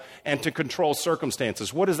people and to control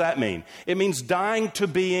circumstances. What does that mean? It means dying to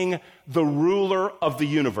being the ruler of the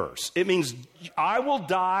universe. It means I will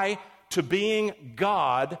die to being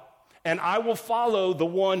God, and I will follow the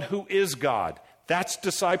one who is God. That's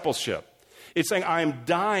discipleship. It's saying I am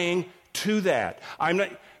dying to that. I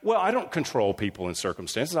don't control people and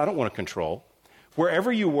circumstances. I don't want to control.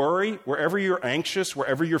 Wherever you worry, wherever you're anxious,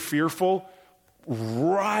 wherever you're fearful,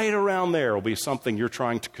 right around there will be something you're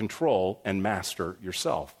trying to control and master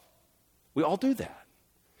yourself. We all do that.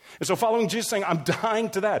 And so following Jesus saying, I'm dying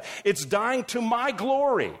to that. It's dying to my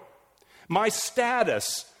glory, my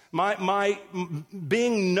status, my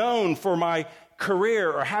being known for my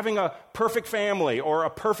career or having a perfect family or a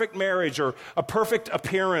perfect marriage or a perfect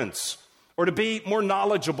appearance or to be more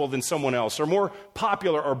knowledgeable than someone else or more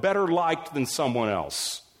popular or better liked than someone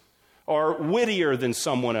else or wittier than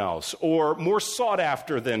someone else or more sought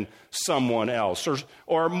after than someone else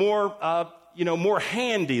or more more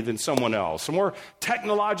handy than someone else or more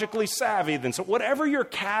technologically savvy than whatever your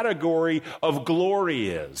category of glory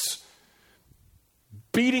is.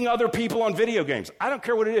 Beating other people on video games. I don't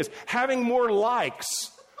care what it is. Having more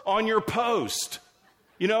likes on your post.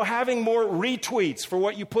 Having more retweets for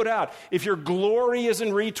what you put out. If your glory is in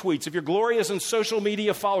retweets, if your glory is in social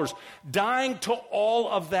media followers, dying to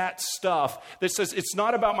all of that stuff that says it's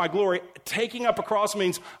not about my glory. Taking up a cross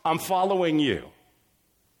means I'm following you.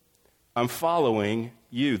 I'm following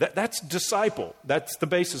you. That's disciple. That's the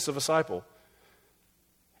basis of a disciple.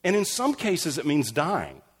 And in some cases it means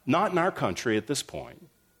dying. Not in our country at this point,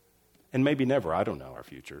 and maybe never. I don't know our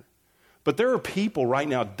future. But there are people right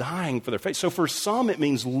now dying for their faith. So for some, it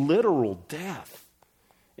means literal death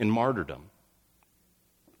in martyrdom.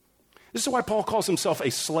 This is why Paul calls himself a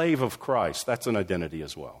slave of Christ. That's an identity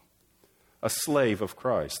as well. A slave of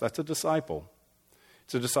Christ. That's a disciple.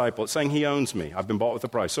 It's a disciple. It's saying he owns me. I've been bought with a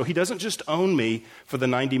price. So he doesn't just own me for the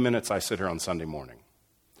 90 minutes I sit here on Sunday morning.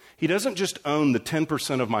 He doesn't just own the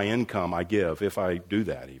 10% of my income I give, if I do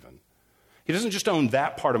that even. He doesn't just own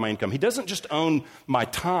that part of my income. He doesn't just own my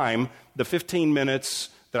time, the 15 minutes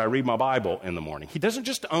that I read my Bible in the morning. He doesn't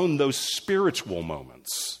just own those spiritual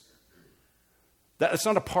moments. That's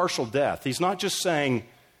not a partial death. He's not just saying,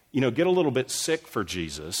 get a little bit sick for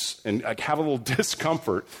Jesus and have a little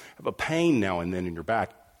discomfort, have a pain now and then in your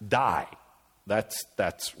back. Die.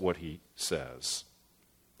 That's what he says.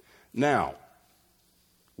 Now,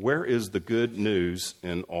 Where is the good news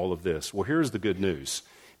in all of this? Well, here's the good news.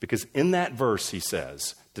 Because in that verse, he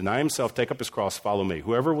says, deny himself, take up his cross, follow me.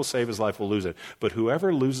 Whoever will save his life will lose it. But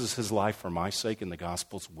whoever loses his life for my sake in the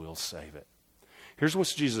Gospels will save it. Here's what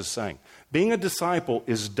Jesus is saying. Being a disciple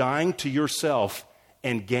is dying to yourself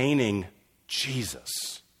and gaining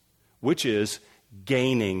Jesus, which is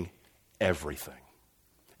gaining everything.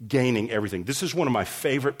 Gaining everything. This is one of my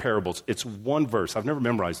favorite parables. It's one verse. I've never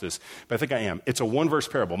memorized this, but I think I am. It's a one-verse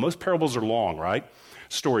parable. Most parables are long, right?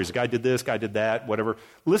 Stories. A guy did this, guy did that, whatever.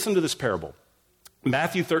 Listen to this parable.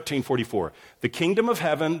 Matthew 13:44. The kingdom of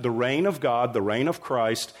heaven, the reign of God, the reign of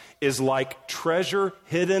Christ, is like treasure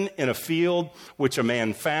hidden in a field, which a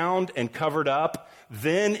man found and covered up.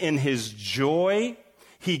 Then in his joy,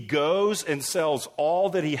 he goes and sells all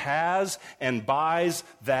that he has and buys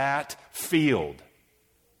that field.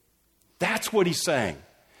 That's what he's saying.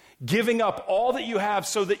 Giving up all that you have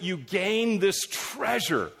so that you gain this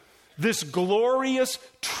treasure, this glorious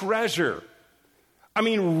treasure. I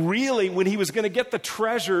mean, really, when he was going to get the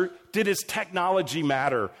treasure, did his technology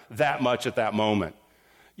matter that much at that moment?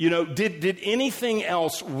 You know, did anything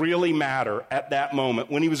else really matter at that moment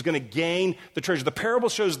when he was going to gain the treasure? The parable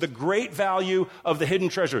shows the great value of the hidden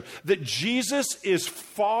treasure, that Jesus is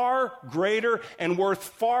far greater and worth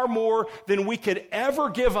far more than we could ever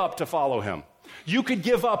give up to follow him. You could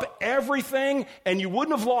give up everything and you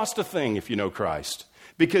wouldn't have lost a thing if you know Christ.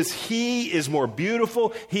 Because he is more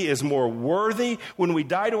beautiful, he is more worthy. When we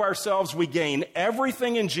die to ourselves, we gain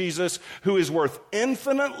everything in Jesus, who is worth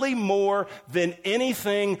infinitely more than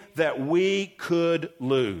anything that we could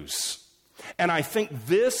lose. And I think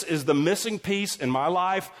this is the missing piece in my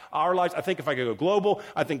life, our lives. I think if I could go global,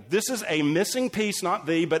 I think this is a missing piece, not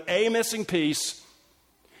the, but a missing piece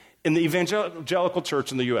in the evangelical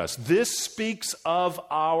church in the U.S. This speaks of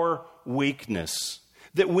our weakness.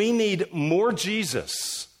 That we need more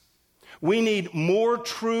Jesus. We need more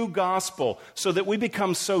true gospel so that we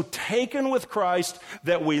become so taken with Christ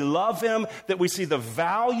that we love him, that we see the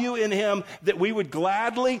value in him, that we would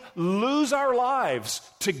gladly lose our lives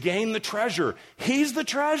to gain the treasure. He's the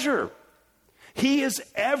treasure. He is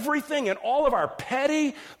everything, and all of our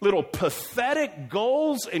petty, little pathetic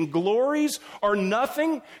goals and glories are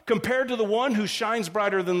nothing compared to the one who shines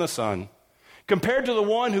brighter than the sun. Compared to the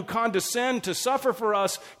one who condescended to suffer for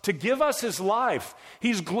us, to give us his life.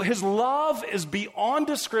 His love is beyond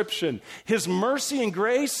description. His mercy and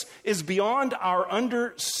grace is beyond our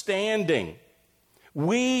understanding.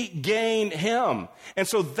 We gain him. And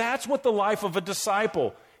so that's what the life of a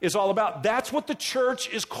disciple is all about. That's what the church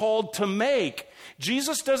is called to make.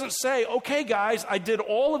 Jesus doesn't say, okay, guys, I did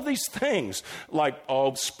all of these things, like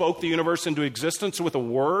spoke the universe into existence with a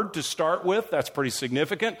word to start with. That's pretty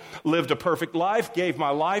significant. Lived a perfect life, gave my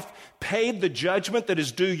life, paid the judgment that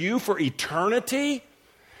is due you for eternity,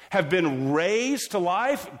 have been raised to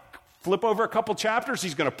life. Flip over a couple chapters.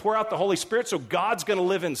 He's going to pour out the Holy Spirit, so God's going to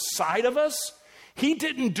live inside of us. He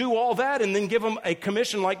didn't do all that and then give them a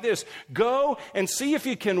commission like this. Go and see if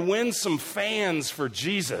you can win some fans for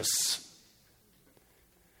Jesus.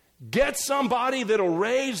 Get somebody that'll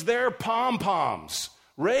raise their pom-poms.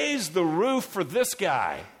 Raise the roof for this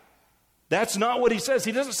guy. That's not what he says.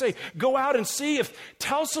 He doesn't say, go out and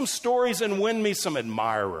tell some stories and win me some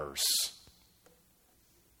admirers.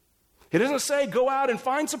 He doesn't say, go out and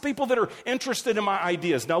find some people that are interested in my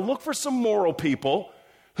ideas. Now look for some moral people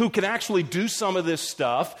who can actually do some of this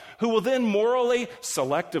stuff, who will then morally,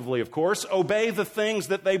 selectively of course, obey the things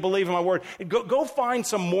that they believe in my word. Go find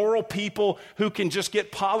some moral people who can just get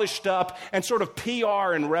polished up and sort of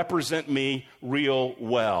PR and represent me real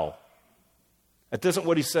well. That isn't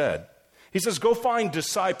what he said. He says, go find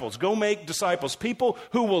disciples, go make disciples, people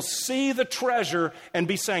who will see the treasure and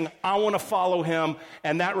be saying, I want to follow him,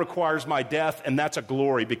 and that requires my death, and that's a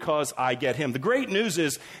glory because I get him. The great news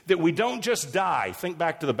is that we don't just die. Think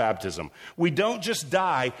back to the baptism. We don't just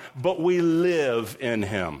die, but we live in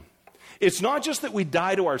him. It's not just that we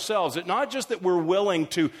die to ourselves. It's not just that we're willing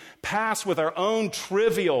to pass with our own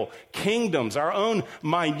trivial kingdoms, our own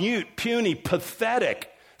minute, puny, pathetic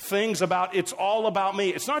things about it's all about me.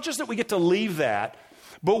 It's not just that we get to leave that,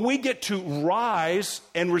 but we get to rise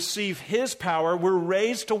and receive his power. We're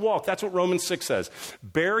raised to walk. That's what Romans 6 says.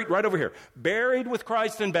 Buried, right over here. Buried with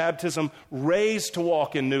Christ in baptism, raised to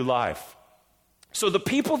walk in new life. So the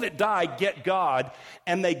people that die get God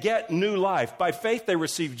and they get new life. By faith, they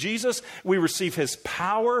receive Jesus. We receive his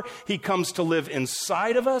power. He comes to live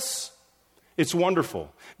inside of us. It's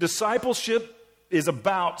wonderful. Discipleship is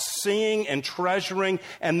about seeing and treasuring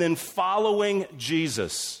and then following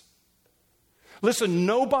Jesus. Listen,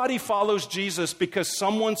 nobody follows Jesus because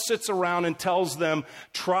someone sits around and tells them,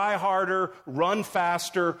 try harder, run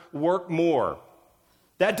faster, work more.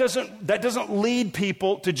 That doesn't lead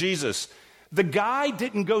people to Jesus. The guy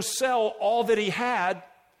didn't go sell all that he had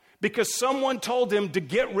because someone told him to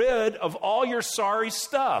get rid of all your sorry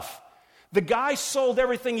stuff. The guy sold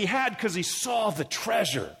everything he had because he saw the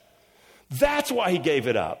treasure. That's why he gave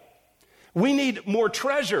it up. We need more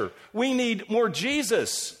treasure. We need more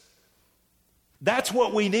Jesus. That's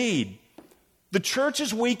what we need. The church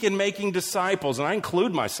is weak in making disciples, and I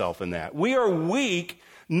include myself in that. We are weak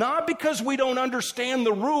not because we don't understand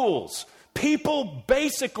the rules. People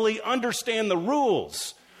basically understand the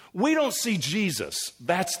rules. We don't see Jesus.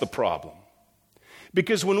 That's the problem.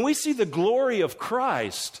 Because when we see the glory of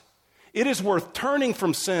Christ, it is worth turning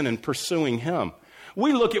from sin and pursuing Him.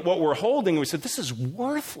 We look at what we're holding and we say, this is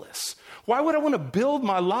worthless. Why would I want to build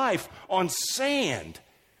my life on sand,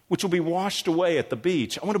 which will be washed away at the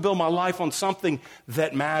beach? I want to build my life on something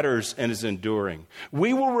that matters and is enduring.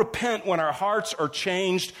 We will repent when our hearts are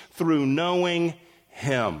changed through knowing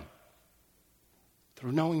Him.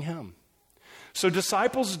 Through knowing Him. So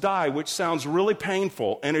disciples die, which sounds really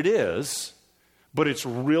painful, and it is, but it's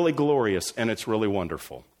really glorious and it's really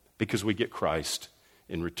wonderful because we get Christ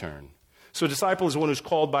in return. So a disciple is one who's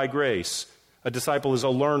called by grace. A disciple is a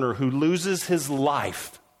learner who loses his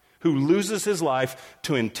life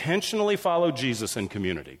to intentionally follow Jesus in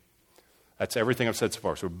community. That's everything I've said so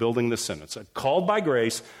far. So we're building this sentence. Called by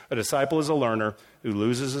grace, a disciple is a learner who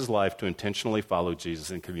loses his life to intentionally follow Jesus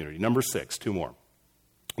in community. Number 6, 2 more.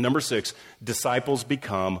 Number 6, disciples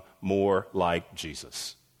become more like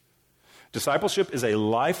Jesus. Discipleship is a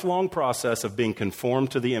lifelong process of being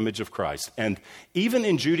conformed to the image of Christ. And even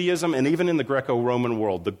in Judaism and even in the Greco-Roman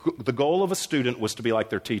world, the goal of a student was to be like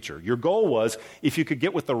their teacher. Your goal was, if you could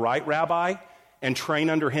get with the right rabbi and train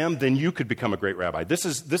under him, then you could become a great rabbi. This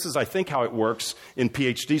is, I think, how it works in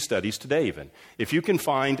PhD studies today even. If you can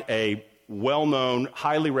find a well-known,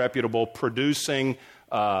 highly reputable, producing,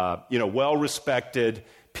 well-respected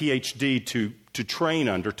PhD to train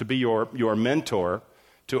under, to be your mentor,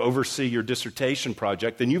 to oversee your dissertation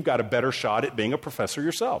project, then you've got a better shot at being a professor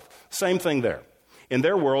yourself. Same thing there. In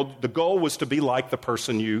their world, the goal was to be like the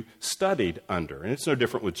person you studied under. And it's no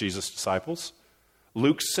different with Jesus' disciples.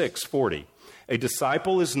 Luke 6:40. A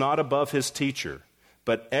disciple is not above his teacher,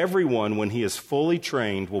 but everyone, when he is fully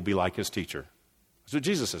trained, will be like his teacher. That's what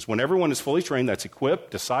Jesus says. When everyone is fully trained, that's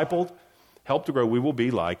equipped, discipled, helped to grow, we will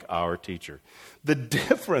be like our teacher. The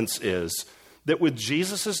difference is that with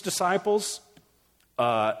Jesus' disciples,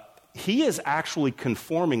 he is actually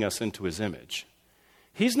conforming us into his image.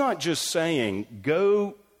 He's not just saying,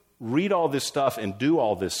 go read all this stuff and do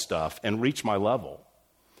all this stuff and reach my level.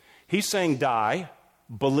 He's saying, die,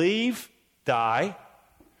 believe, die,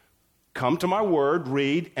 come to my word,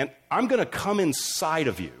 read, and I'm going to come inside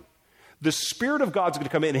of you. The Spirit of God's going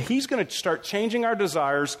to come in, and he's going to start changing our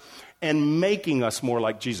desires and making us more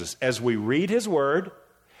like Jesus. As we read his word,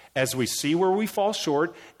 as we see where we fall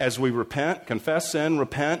short, as we repent, confess sin,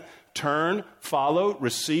 repent, turn, follow,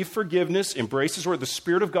 receive forgiveness, embrace his word, the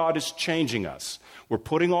Spirit of God is changing us. We're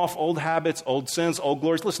putting off old habits, old sins, old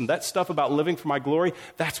glories. Listen, that stuff about living for my glory,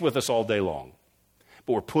 that's with us all day long.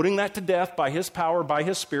 But we're putting that to death by his power, by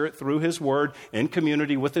his Spirit, through his word, in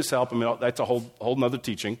community, with his help. I mean, that's a whole nother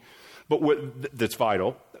teaching, but that's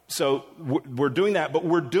vital. So we're doing that, but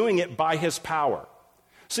we're doing it by his power.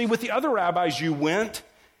 See, with the other rabbis, you went,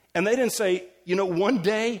 and they didn't say, one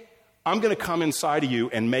day I'm going to come inside of you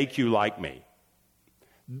and make you like me.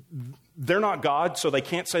 They're not God, so they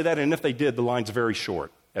can't say that. And if they did, the line's very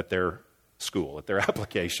short at their school, at their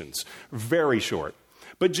applications. Very short.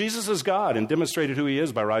 But Jesus is God and demonstrated who he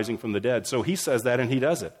is by rising from the dead. So he says that and he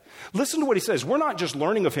does it. Listen to what he says. We're not just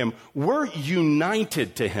learning of him. We're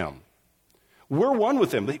united to him. We're one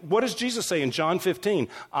with him. What does Jesus say in John 15?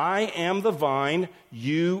 I am the vine,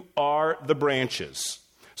 you are the branches.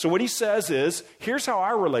 So what he says is, here's how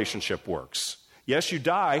our relationship works. Yes, you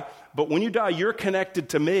die, but when you die, you're connected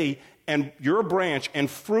to me, and you're a branch, and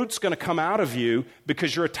fruit's going to come out of you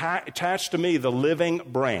because you're attached to me, the living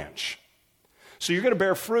branch. So you're going to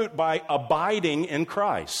bear fruit by abiding in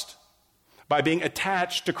Christ, by being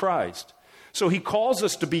attached to Christ. So he calls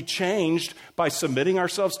us to be changed by submitting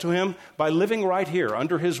ourselves to him, by living right here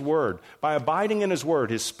under his word, by abiding in his word,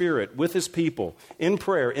 his Spirit, with his people, in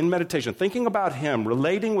prayer, in meditation, thinking about him,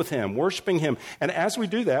 relating with him, worshiping him. And as we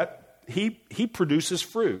do that, he produces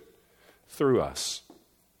fruit through us.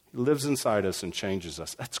 He lives inside us and changes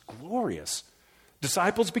us. That's glorious.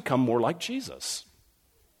 Disciples become more like Jesus.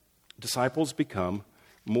 Disciples become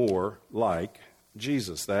more like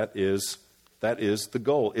Jesus. That is That is the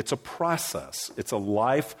goal. It's a process. It's a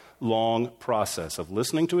lifelong process of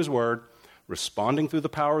listening to his word, responding through the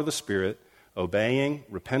power of the Spirit, obeying,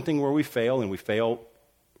 repenting where we fail, and we fail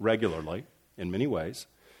regularly in many ways,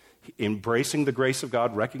 embracing the grace of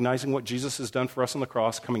God, recognizing what Jesus has done for us on the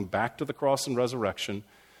cross, coming back to the cross and resurrection,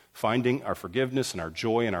 finding our forgiveness and our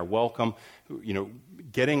joy and our welcome,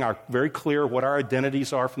 getting very clear what our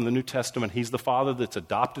identities are from the New Testament. He's the Father that's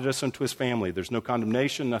adopted us into his family. There's no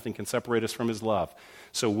condemnation. Nothing can separate us from his love.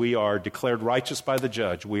 So we are declared righteous by the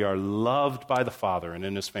judge. We are loved by the Father and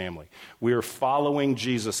in his family. We are following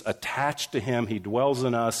Jesus, attached to him. He dwells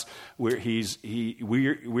in us. We're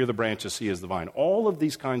the branches. He is the vine. All of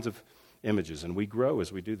these kinds of images, and we grow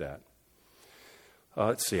as we do that.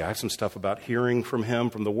 Let's see, I have some stuff about hearing from him,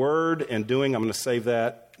 from the word, and doing. I'm going to save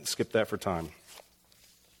that, skip that for time.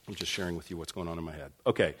 I'm just sharing with you what's going on in my head.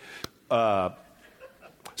 Okay,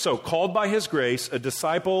 so called by his grace, a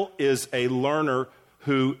disciple is a learner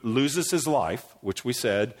who loses his life, which we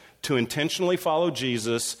said, to intentionally follow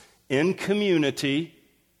Jesus in community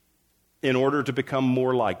in order to become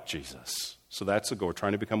more like Jesus. So that's the goal. We're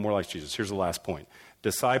trying to become more like Jesus. Here's the last point.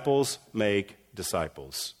 Disciples make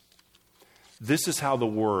disciples. This is how the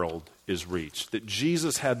world is reached, that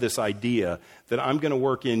Jesus had this idea that I'm going to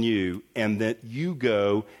work in you and that you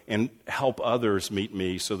go and help others meet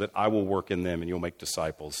me so that I will work in them and you'll make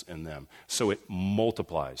disciples in them. So it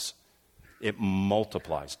multiplies. It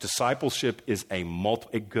multiplies. Discipleship is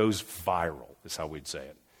it goes viral, is how we'd say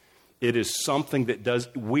it. It is something that does,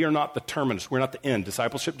 we are not the terminus, we're not the end.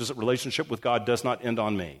 Discipleship, relationship with God does not end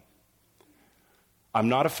on me. I'm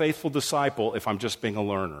not a faithful disciple if I'm just being a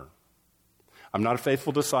learner. I'm not a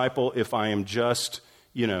faithful disciple if I am just,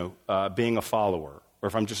 being a follower, or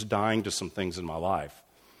if I'm just dying to some things in my life.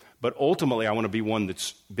 But ultimately, I want to be one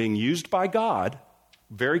that's being used by God,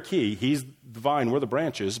 very key. He's the vine, we're the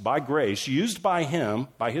branches, by grace, used by him,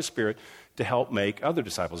 by his Spirit, to help make other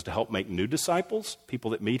disciples, to help make new disciples,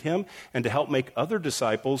 people that meet him, and to help make other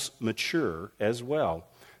disciples mature as well.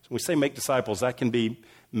 So when we say make disciples, that can be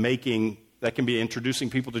introducing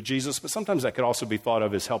people to Jesus, but sometimes that could also be thought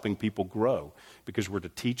of as helping people grow, because we're to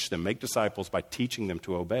teach them, make disciples by teaching them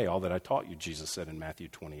to obey all that I taught you, Jesus said in Matthew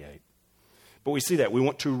 28. But we see that. We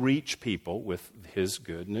want to reach people with his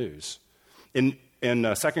good news. In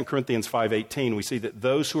 2 Corinthians 5:18, we see that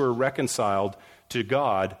those who are reconciled to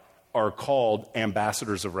God are called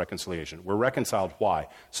ambassadors of reconciliation. We're reconciled. Why?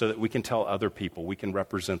 So that we can tell other people, we can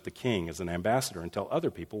represent the King as an ambassador and tell other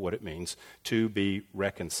people what it means to be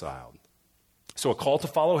reconciled. So a call to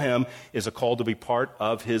follow him is a call to be part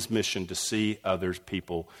of his mission to see other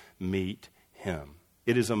people meet him.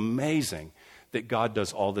 It is amazing that God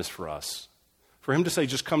does all this for us. For him to say,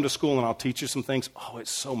 just come to school and I'll teach you some things, it's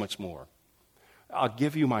so much more. I'll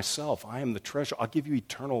give you myself. I am the treasure. I'll give you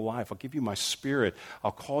eternal life. I'll give you my Spirit.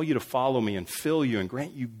 I'll call you to follow me and fill you and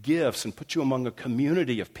grant you gifts and put you among a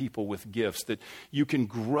community of people with gifts that you can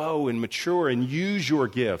grow and mature and use your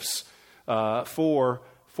gifts for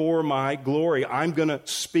my glory. I'm going to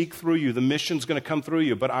speak through you. The mission's going to come through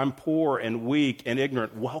you, but I'm poor and weak and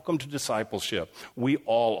ignorant. Welcome to discipleship. We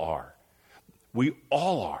all are. We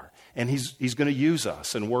all are. And he's going to use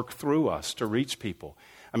us and work through us to reach people.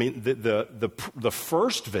 I mean, the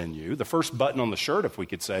first venue, the first button on the shirt, if we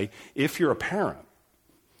could say, if you're a parent,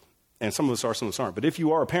 and some of us are, some of us aren't, but if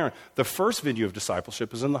you are a parent, the first venue of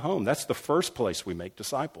discipleship is in the home. That's the first place we make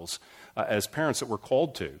disciples as parents that we're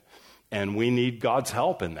called to. And we need God's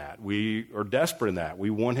help in that. We are desperate in that. We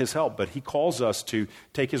want his help, but he calls us to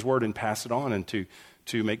take his word and pass it on and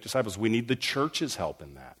to make disciples. We need the church's help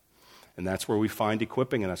in that. And that's where we find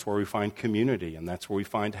equipping, and that's where we find community, and that's where we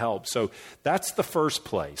find help. So that's the first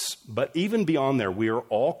place. But even beyond there, we are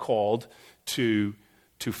all called to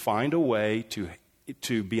find a way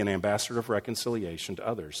to be an ambassador of reconciliation to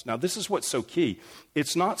others. Now, this is what's so key.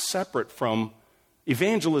 It's not separate from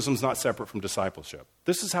evangelism is not separate from discipleship.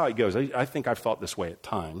 This is how it goes. I think I've thought this way at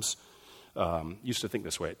times. Used to think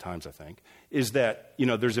this way at times, I think, is that,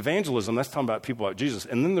 there's evangelism, that's talking about people about Jesus,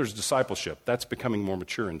 and then there's discipleship. That's becoming more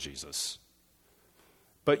mature in Jesus.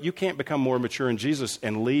 But you can't become more mature in Jesus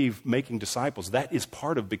and leave making disciples. That is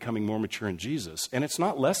part of becoming more mature in Jesus, and it's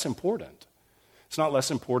not less important. It's not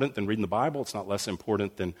less important than reading the Bible. It's not less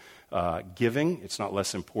important than giving. It's not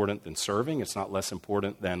less important than serving. It's not less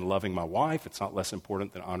important than loving my wife. It's not less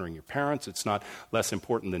important than honoring your parents. It's not less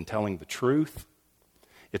important than telling the truth.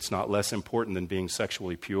 It's not less important than being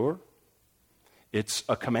sexually pure. It's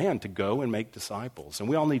a command to go and make disciples. And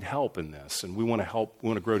we all need help in this, and we want to help. We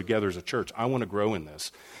want to grow together as a church. I want to grow in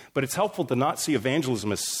this. But it's helpful to not see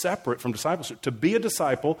evangelism as separate from discipleship. To be a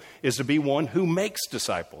disciple is to be one who makes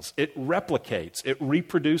disciples. It replicates. It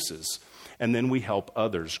reproduces. and then we help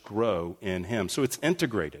others grow in him. So it's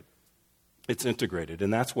integrated. It's integrated,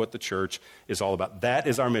 and that's what the church is all about. That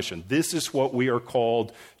is our mission. This is what we are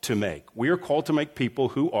called to make. We are called to make people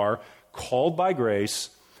who are called by grace.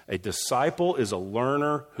 A disciple is a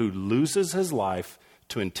learner who loses his life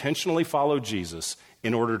to intentionally follow Jesus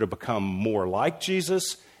in order to become more like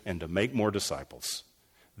Jesus and to make more disciples.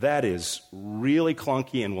 That is really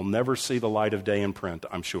clunky and will never see the light of day in print,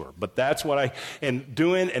 I'm sure. But that's what I am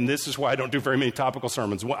doing, and this is why I don't do very many topical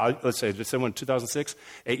sermons. Let's say, I just said one in 2006,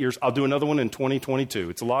 8 years. I'll do another one in 2022.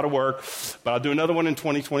 It's a lot of work, but I'll do another one in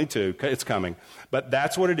 2022. It's coming. But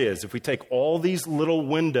that's what it is. If we take all these little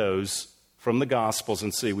windows from the Gospels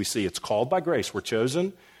and we see it's called by grace. We're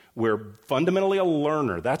chosen. We're fundamentally a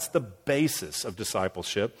learner. That's the basis of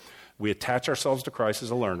discipleship. We attach ourselves to Christ as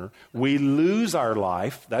a learner. We lose our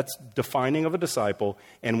life. That's defining of a disciple.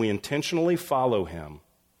 And we intentionally follow him,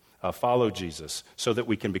 follow Jesus, so that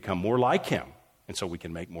we can become more like him and so we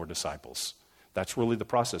can make more disciples. That's really the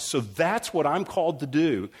process. So that's what I'm called to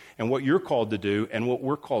do and what you're called to do and what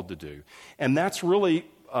we're called to do. And that's really,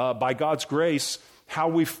 by God's grace, how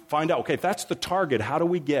we find out, okay, if that's the target, how do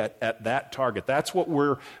we get at that target? That's what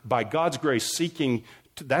we're, by God's grace, seeking.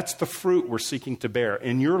 That's the fruit we're seeking to bear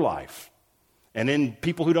in your life and in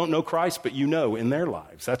people who don't know Christ, but you know in their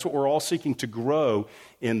lives. That's what we're all seeking to grow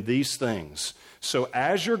in these things. So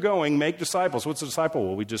as you're going, make disciples. What's a disciple?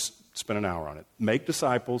 Well, we just spent an hour on it. Make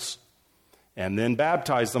disciples and then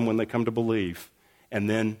baptize them when they come to believe and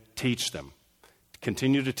then teach them.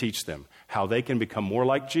 Continue to teach them how they can become more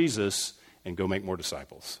like Jesus and go make more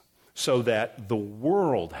disciples so that the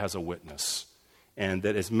world has a witness and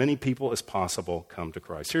that as many people as possible come to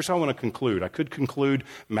Christ. Here's how I want to conclude. I could conclude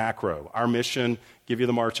macro. Our mission, give you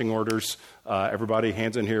the marching orders. Everybody,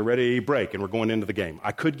 hands in here, ready, break, and we're going into the game.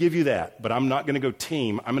 I could give you that, but I'm not going to go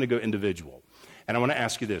team. I'm going to go individual. And I want to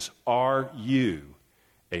ask you this. Are you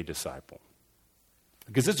a disciple?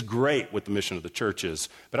 Because it's great what the mission of the church is,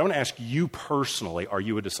 but I want to ask you personally, are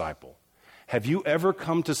you a disciple? Have you ever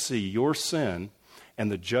come to see your sin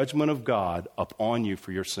and the judgment of God upon you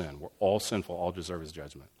for your sin? We're all sinful, all deserve his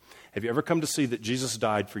judgment. Have you ever come to see that Jesus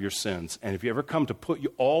died for your sins? And have you ever come to put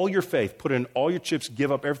all your faith, put in all your chips,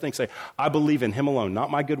 give up everything, say, I believe in him alone,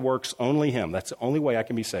 not my good works, only him. That's the only way I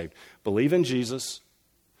can be saved. Believe in Jesus,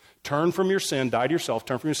 turn from your sin, die to yourself,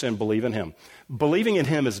 turn from your sin, believe in him. Believing in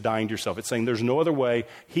him is dying to yourself. It's saying there's no other way.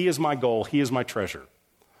 He is my goal. He is my treasure.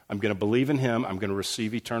 I'm going to believe in him. I'm going to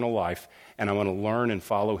receive eternal life, and I want to learn and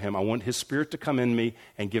follow him. I want his Spirit to come in me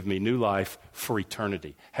and give me new life for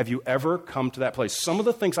eternity. Have you ever come to that place? Some of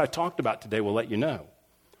the things I talked about today will let you know.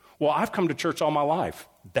 Well, I've come to church all my life.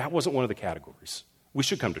 That wasn't one of the categories. We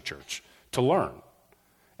should come to church to learn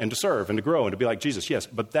and to serve and to grow and to be like Jesus. Yes,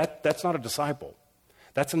 but that's not a disciple.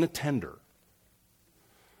 That's an attender.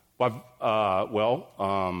 I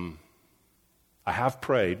have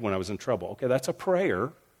prayed when I was in trouble. Okay, that's a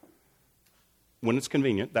prayer. When it's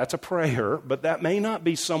convenient, that's a prayer, but that may not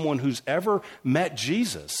be someone who's ever met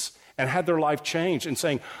Jesus and had their life changed and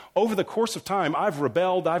saying, over the course of time, I've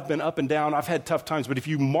rebelled, I've been up and down, I've had tough times, but if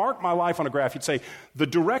you mark my life on a graph, you'd say, the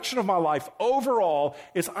direction of my life overall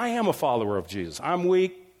is I am a follower of Jesus. I'm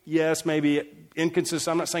weak, yes, maybe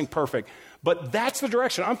inconsistent, I'm not saying perfect, but that's the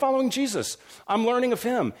direction. I'm following Jesus. I'm learning of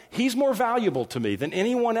him. He's more valuable to me than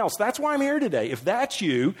anyone else. That's why I'm here today. If that's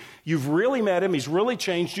you, you've really met him, he's really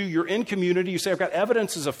changed you, you're in community, you say, I've got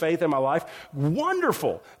evidences of faith in my life,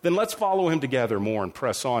 wonderful. Then let's follow him together more and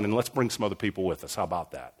press on, and let's bring some other people with us. How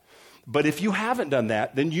about that? But if you haven't done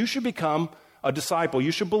that, then you should become a disciple.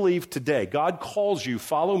 You should believe today. God calls you,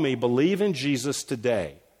 follow me, believe in Jesus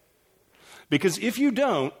today. Because if you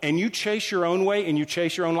don't, and you chase your own way and you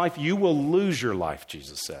chase your own life, you will lose your life,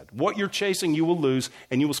 Jesus said. What you're chasing, you will lose,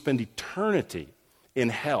 and you will spend eternity in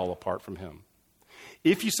hell apart from him.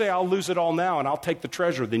 If you say, I'll lose it all now and I'll take the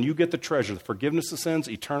treasure, then you get the treasure, the forgiveness of sins,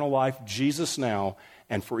 eternal life, Jesus now,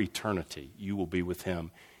 and for eternity. You will be with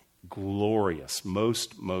him. Glorious,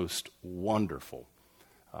 most wonderful.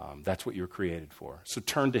 That's what you're created for. So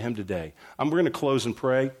turn to him today. We're going to close and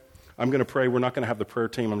pray. I'm going to pray. We're not going to have the prayer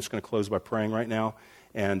team. I'm just going to close by praying right now.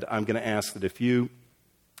 And I'm going to ask that if you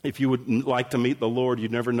would like to meet the Lord,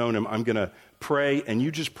 you've never known him, I'm going to pray, and you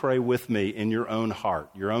just pray with me in your own heart,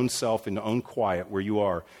 your own self, in your own quiet where you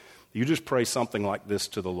are. You just pray something like this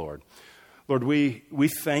to the Lord. Lord, we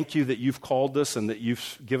thank you that you've called us and that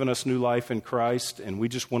you've given us new life in Christ, and we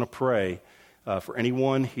just want to pray for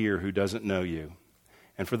anyone here who doesn't know you.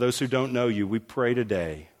 And for those who don't know you, we pray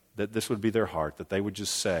today that this would be their heart, that they would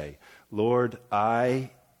just say, Lord,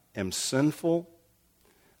 I am sinful.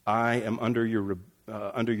 I am under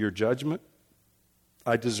your judgment.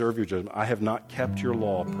 I deserve your judgment. I have not kept your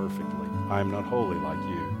law perfectly. I am not holy like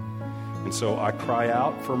you. And so I cry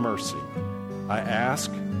out for mercy. I ask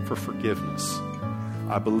for forgiveness.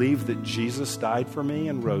 I believe that Jesus died for me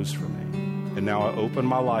and rose for me. And now I open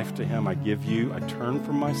my life to him. I turn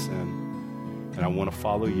from my sin, and I want to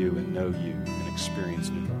follow you and know you and experience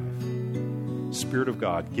new life. Spirit of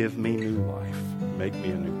God, give me new life. Make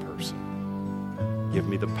me a new person. Give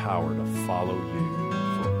me the power to follow you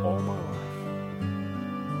for all my life.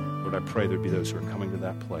 Lord, I pray there'd be those who are coming to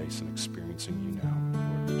that place and experiencing you now.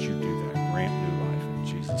 Lord, would you do that? Grant new life in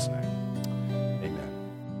Jesus' name. Amen.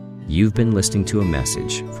 You've been listening to a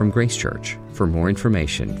message from Grace Church. For more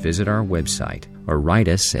information, visit our website or write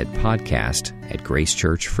us at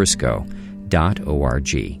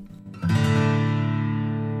podcast@gracechurchfrisco.org.